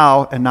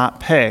vow and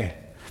not pay.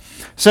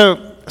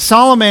 So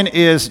Solomon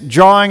is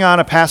drawing on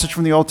a passage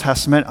from the Old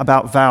Testament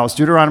about vows,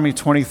 Deuteronomy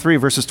 23,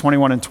 verses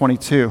 21 and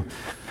 22,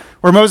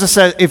 where Moses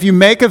says, if you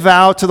make a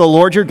vow to the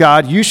Lord your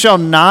God, you shall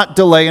not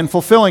delay in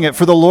fulfilling it,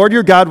 for the Lord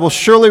your God will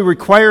surely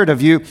require it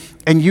of you,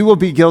 and you will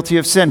be guilty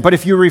of sin. But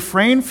if you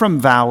refrain from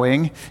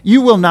vowing,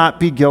 you will not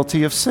be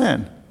guilty of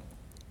sin.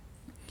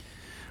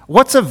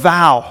 What's a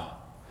vow?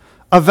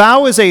 A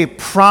vow is a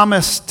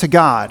promise to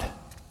God.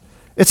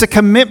 It's a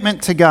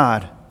commitment to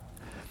God.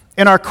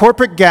 In our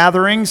corporate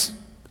gatherings,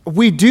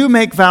 we do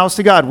make vows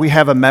to God. We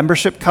have a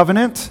membership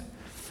covenant.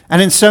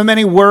 And in so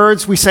many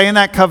words, we say in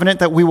that covenant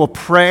that we will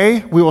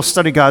pray, we will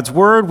study God's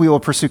word, we will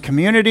pursue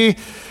community,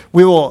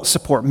 we will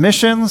support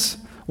missions.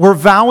 We're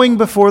vowing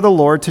before the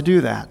Lord to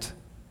do that.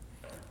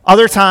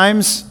 Other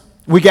times,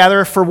 we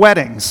gather for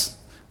weddings.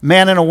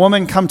 Man and a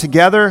woman come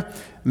together,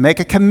 make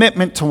a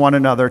commitment to one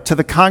another, to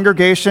the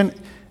congregation,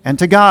 and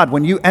to God.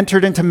 When you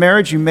entered into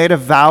marriage, you made a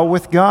vow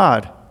with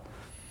God.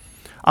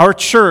 Our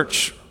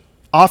church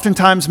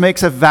oftentimes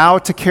makes a vow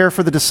to care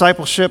for the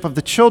discipleship of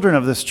the children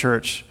of this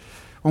church.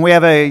 When we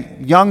have a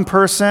young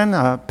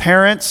person,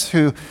 parents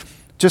who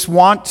just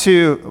want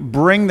to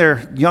bring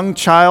their young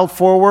child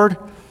forward,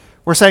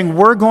 we're saying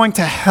we're going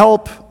to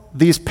help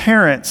these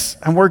parents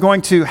and we're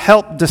going to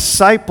help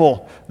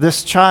disciple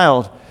this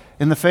child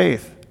in the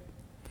faith.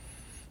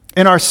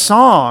 In our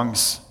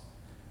songs,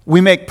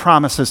 we make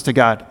promises to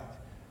God.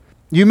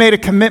 You made a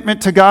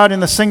commitment to God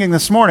in the singing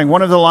this morning.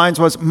 One of the lines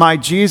was, my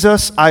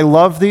Jesus, I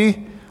love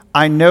thee.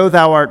 I know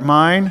thou art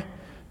mine.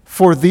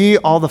 For thee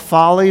all the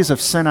follies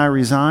of sin I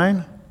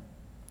resign.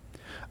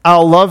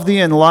 I'll love thee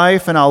in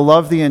life and I'll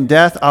love thee in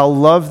death. I'll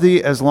love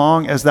thee as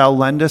long as thou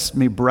lendest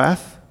me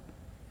breath.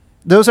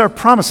 Those are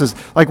promises.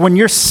 Like when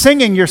you're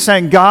singing, you're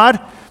saying,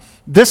 God,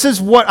 this is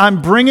what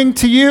I'm bringing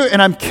to you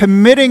and I'm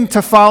committing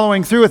to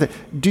following through with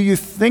it. Do you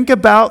think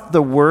about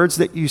the words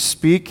that you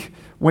speak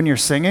when you're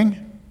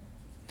singing?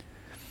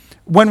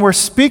 When we're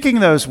speaking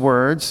those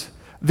words,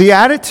 the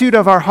attitude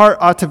of our heart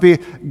ought to be,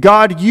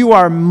 God, you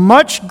are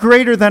much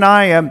greater than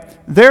I am.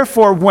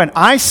 Therefore, when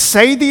I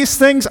say these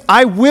things,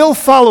 I will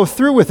follow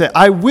through with it.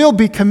 I will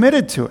be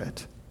committed to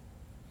it.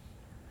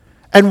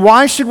 And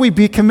why should we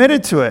be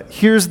committed to it?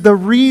 Here's the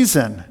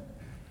reason.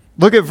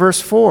 Look at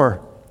verse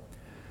 4.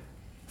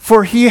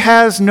 For He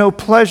has no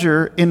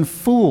pleasure in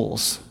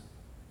fools.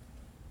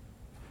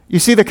 You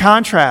see the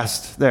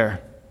contrast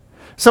there.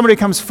 Somebody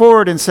comes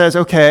forward and says,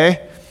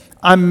 okay,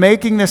 I'm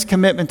making this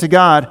commitment to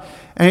God.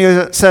 And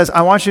he says,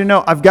 I want you to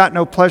know I've got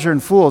no pleasure in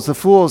fools. The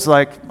fool's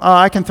like, oh,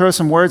 I can throw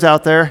some words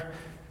out there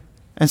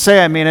and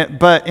say I mean it,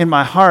 but in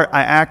my heart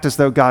I act as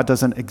though God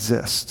doesn't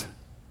exist.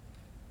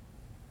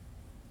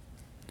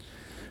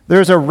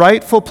 There's a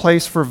rightful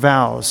place for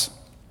vows.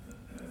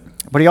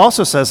 But he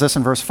also says this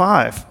in verse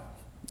 5.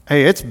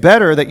 Hey, it's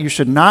better that you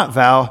should not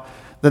vow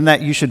than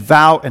that you should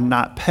vow and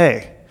not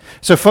pay.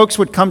 So folks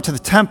would come to the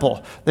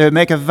temple. They would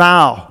make a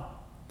vow.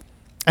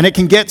 And it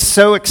can get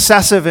so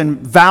excessive in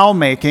vow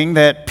making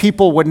that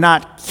people would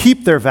not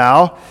keep their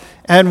vow.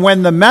 And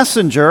when the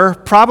messenger,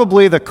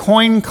 probably the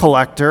coin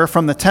collector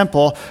from the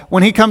temple,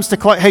 when he comes to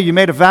collect, hey, you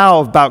made a vow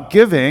about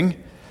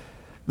giving,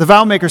 the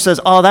vow maker says,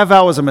 oh, that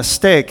vow was a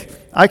mistake.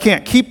 I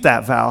can't keep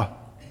that vow.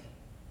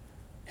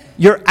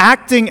 You're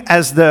acting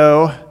as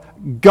though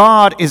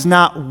God is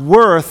not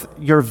worth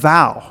your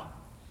vow.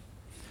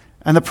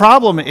 And the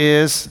problem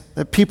is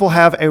that people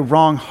have a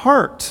wrong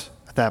heart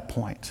at that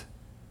point.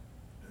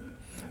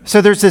 So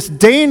there's this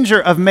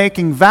danger of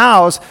making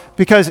vows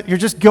because you're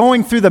just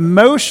going through the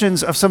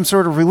motions of some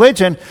sort of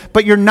religion,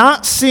 but you're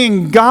not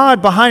seeing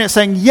God behind it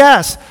saying,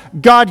 yes,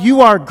 God, you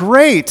are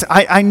great.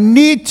 I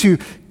need to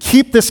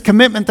keep this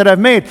commitment that I've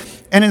made.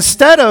 And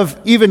instead of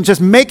even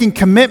just making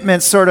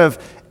commitments sort of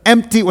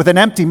empty with an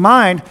empty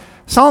mind,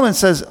 Solomon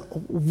says,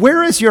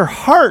 where is your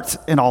heart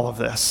in all of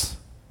this?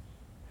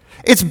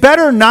 It's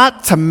better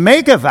not to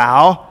make a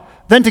vow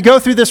than to go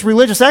through this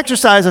religious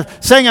exercise of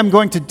saying I'm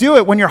going to do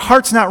it when your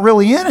heart's not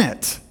really in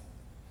it.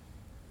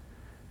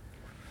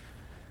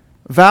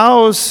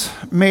 Vows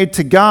made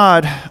to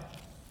God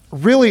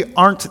really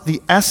aren't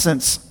the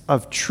essence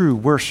of true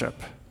worship.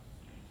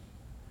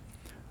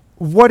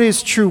 What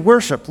is true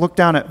worship? Look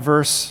down at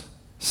verse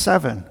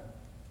 7.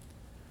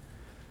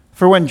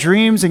 For when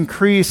dreams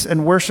increase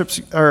and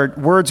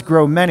words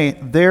grow many,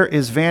 there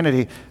is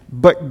vanity.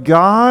 But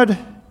God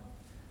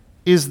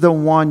is the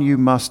one you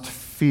must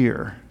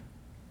fear.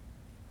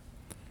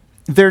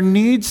 There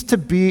needs to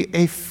be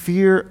a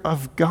fear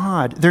of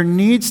God. There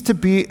needs to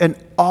be an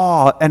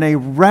awe and a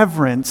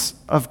reverence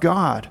of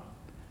God.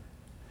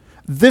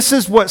 This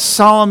is what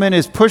Solomon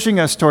is pushing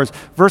us towards.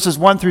 Verses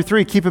 1 through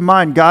 3, keep in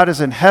mind, God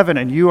is in heaven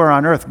and you are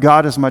on earth.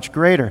 God is much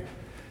greater.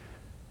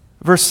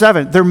 Verse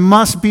 7, there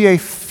must be a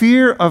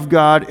fear of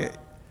God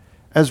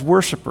as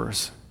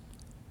worshipers.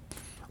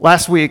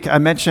 Last week, I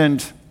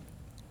mentioned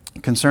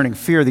concerning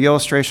fear the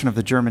illustration of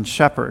the German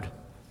Shepherd.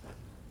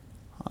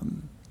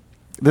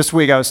 This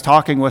week, I was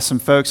talking with some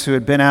folks who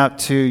had been out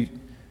to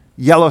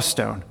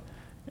Yellowstone,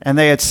 and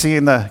they had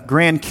seen the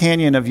Grand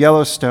Canyon of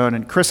Yellowstone,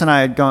 and Chris and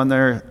I had gone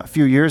there a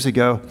few years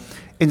ago.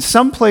 In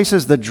some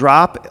places, the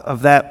drop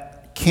of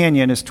that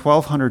canyon is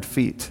 1,200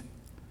 feet.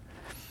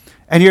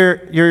 And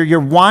you're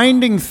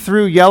winding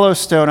through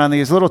Yellowstone on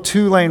these little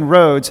 2-lane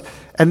roads,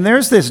 and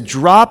there's this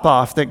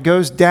drop-off that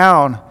goes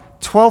down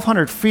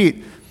 1,200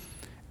 feet.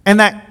 And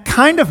that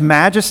kind of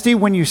majesty,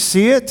 when you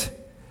see it,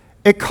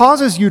 it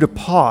causes you to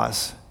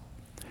pause.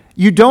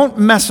 You don't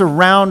mess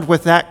around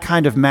with that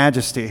kind of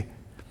majesty.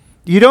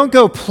 You don't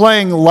go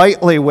playing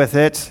lightly with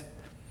it.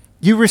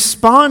 You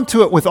respond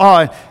to it with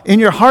awe. In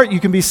your heart,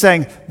 you can be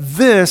saying,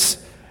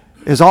 this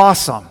is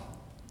awesome.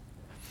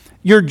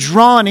 You're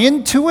drawn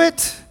into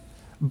it,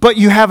 but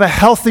you have a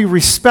healthy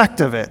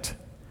respect of it.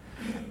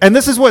 And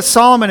this is what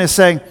Solomon is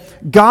saying.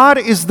 God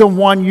is the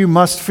one you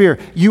must fear.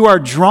 You are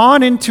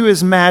drawn into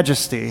his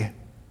majesty.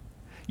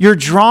 You're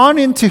drawn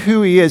into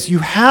who he is. You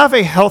have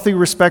a healthy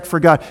respect for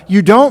God.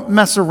 You don't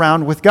mess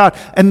around with God.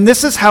 And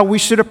this is how we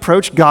should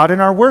approach God in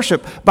our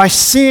worship, by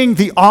seeing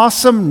the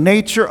awesome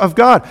nature of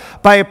God,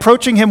 by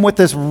approaching him with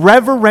this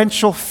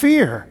reverential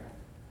fear.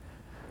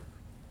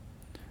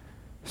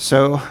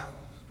 So,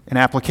 in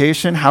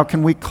application, how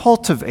can we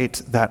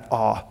cultivate that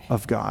awe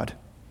of God?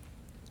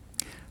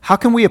 How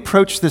can we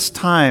approach this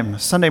time,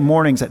 Sunday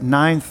mornings at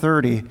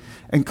 9:30,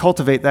 and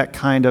cultivate that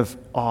kind of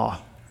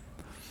awe?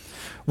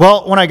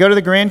 Well, when I go to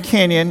the Grand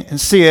Canyon and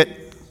see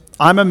it,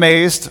 I'm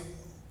amazed,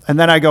 and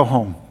then I go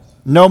home.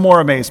 No more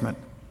amazement.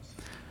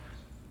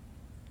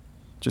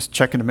 Just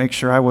checking to make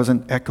sure I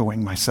wasn't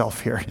echoing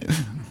myself here.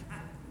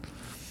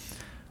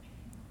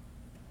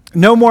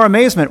 No more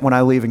amazement when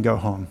I leave and go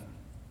home.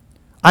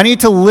 I need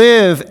to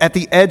live at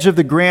the edge of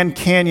the Grand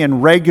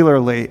Canyon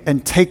regularly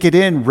and take it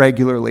in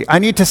regularly. I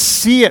need to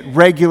see it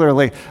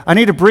regularly. I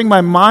need to bring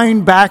my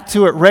mind back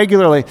to it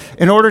regularly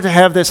in order to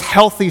have this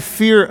healthy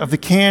fear of the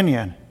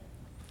canyon.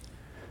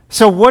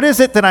 So what is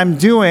it that I'm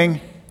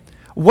doing?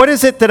 What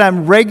is it that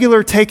I'm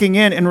regular taking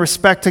in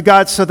respect to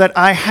God so that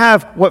I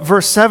have what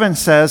verse 7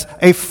 says,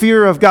 a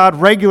fear of God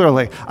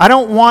regularly? I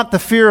don't want the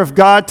fear of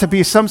God to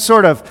be some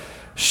sort of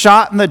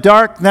shot in the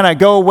dark, then I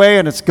go away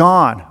and it's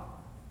gone.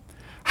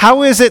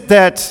 How is it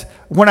that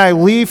when I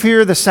leave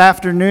here this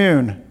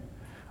afternoon,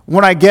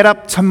 when I get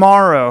up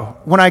tomorrow,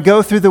 when I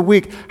go through the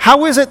week,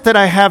 how is it that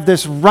I have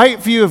this right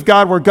view of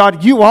God where,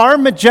 God, you are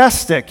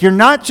majestic. You're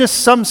not just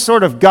some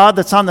sort of God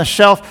that's on the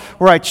shelf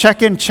where I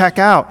check in, check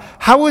out.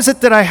 How is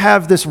it that I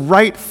have this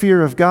right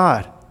fear of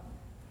God?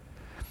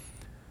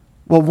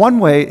 Well, one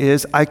way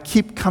is I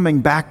keep coming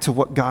back to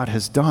what God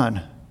has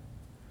done.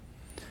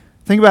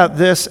 Think about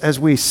this as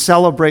we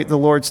celebrate the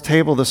Lord's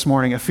table this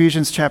morning,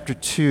 Ephesians chapter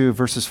 2,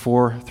 verses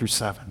 4 through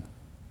 7.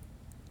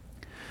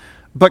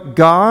 But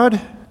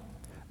God,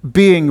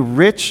 being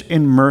rich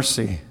in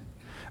mercy,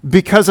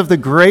 because of the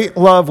great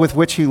love with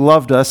which he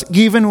loved us,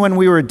 even when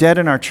we were dead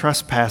in our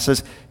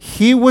trespasses,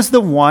 he was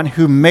the one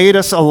who made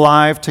us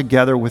alive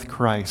together with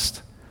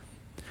Christ.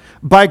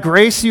 By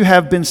grace you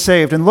have been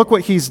saved. And look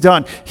what he's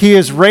done. He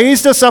has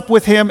raised us up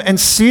with him and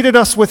seated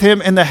us with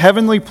him in the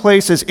heavenly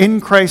places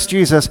in Christ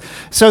Jesus,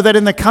 so that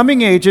in the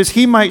coming ages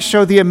he might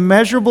show the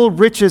immeasurable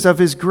riches of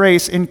his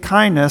grace in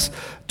kindness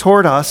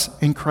toward us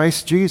in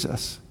Christ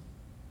Jesus.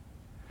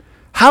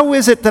 How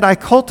is it that I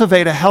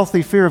cultivate a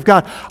healthy fear of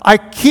God? I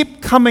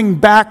keep coming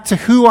back to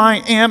who I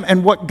am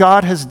and what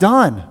God has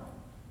done.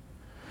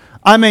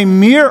 I'm a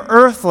mere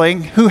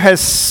earthling who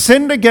has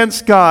sinned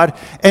against God,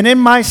 and in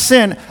my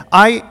sin,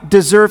 I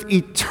deserve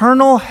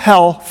eternal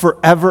hell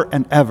forever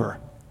and ever.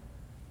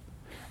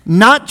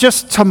 Not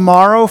just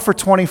tomorrow for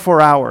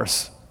 24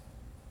 hours,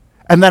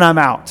 and then I'm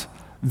out.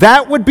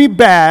 That would be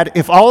bad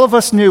if all of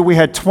us knew we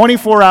had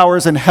 24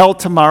 hours in hell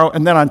tomorrow,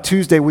 and then on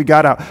Tuesday we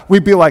got out.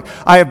 We'd be like,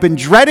 I have been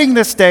dreading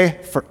this day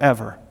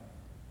forever.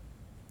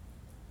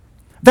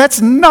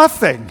 That's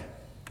nothing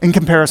in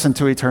comparison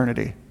to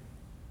eternity.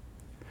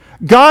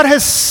 God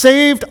has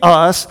saved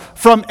us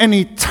from an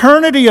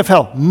eternity of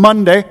hell.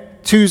 Monday,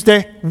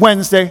 Tuesday,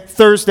 Wednesday,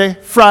 Thursday,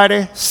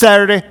 Friday,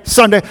 Saturday,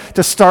 Sunday.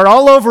 To start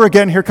all over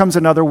again, here comes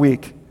another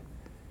week.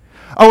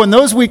 Oh, and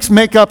those weeks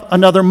make up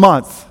another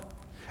month.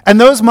 And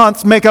those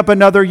months make up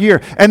another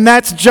year. And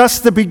that's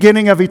just the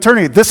beginning of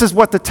eternity. This is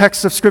what the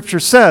text of Scripture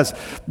says,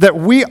 that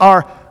we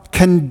are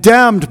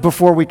condemned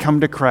before we come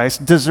to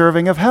Christ,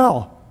 deserving of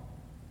hell.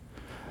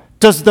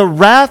 Does the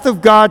wrath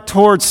of God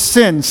towards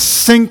sin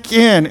sink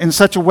in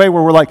such a way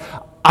where we're like,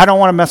 I don't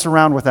want to mess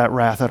around with that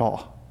wrath at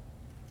all?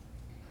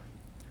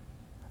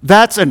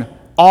 That's an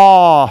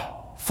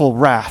awful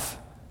wrath.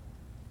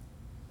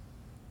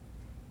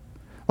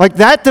 Like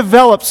that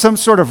develops some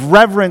sort of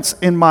reverence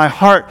in my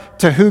heart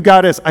to who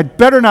God is. I'd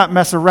better not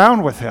mess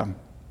around with him.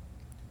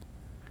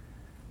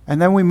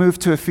 And then we move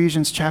to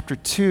Ephesians chapter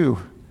 2,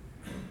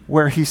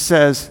 where he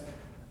says,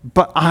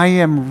 but I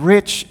am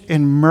rich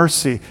in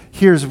mercy.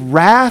 Here's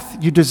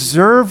wrath. You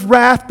deserve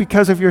wrath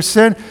because of your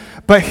sin.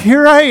 But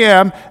here I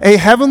am, a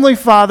heavenly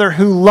Father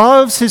who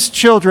loves his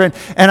children,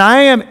 and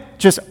I am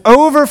just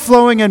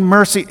overflowing in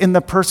mercy in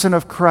the person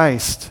of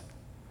Christ.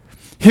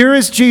 Here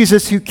is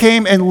Jesus who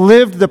came and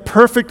lived the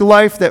perfect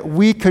life that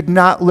we could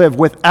not live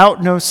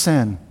without no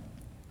sin,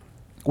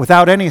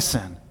 without any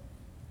sin.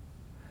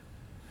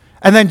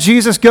 And then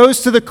Jesus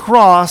goes to the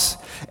cross,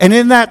 and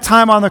in that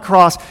time on the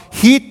cross,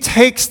 he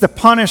takes the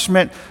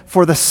punishment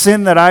for the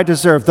sin that I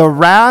deserve. The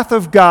wrath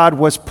of God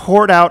was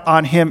poured out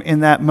on him in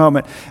that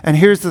moment. And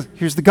here's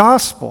the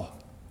gospel.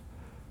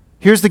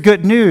 Here's the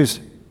good news,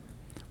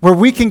 where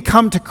we can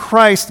come to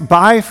Christ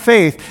by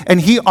faith,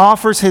 and he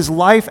offers his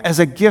life as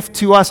a gift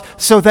to us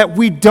so that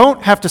we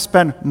don't have to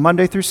spend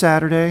Monday through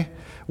Saturday,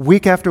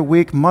 week after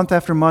week, month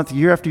after month,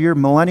 year after year,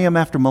 millennium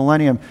after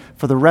millennium,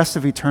 for the rest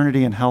of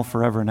eternity in hell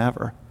forever and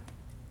ever.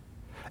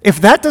 If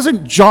that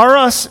doesn't jar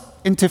us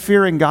into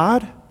fearing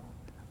God,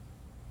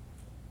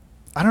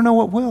 I don't know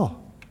what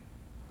will.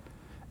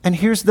 And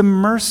here's the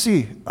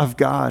mercy of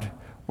God,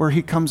 where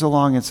he comes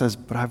along and says,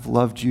 but I've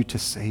loved you to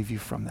save you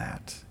from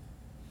that.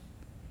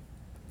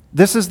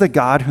 This is the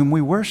God whom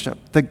we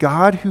worship, the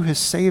God who has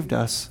saved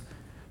us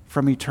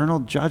from eternal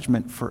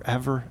judgment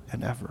forever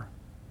and ever.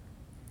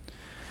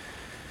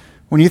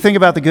 When you think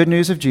about the good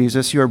news of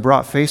Jesus, you are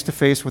brought face to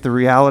face with the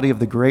reality of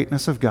the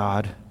greatness of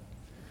God.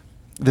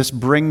 This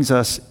brings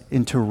us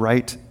into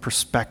right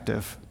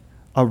perspective,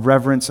 a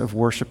reverence of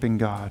worshiping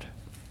God.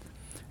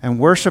 And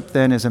worship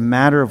then is a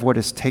matter of what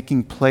is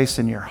taking place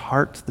in your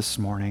heart this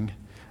morning,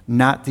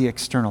 not the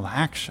external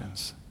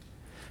actions.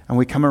 And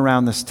we come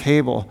around this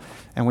table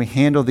and we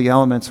handle the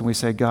elements and we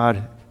say,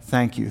 God,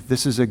 thank you.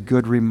 This is a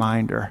good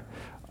reminder.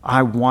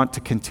 I want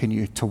to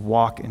continue to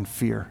walk in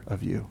fear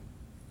of you.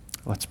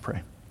 Let's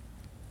pray.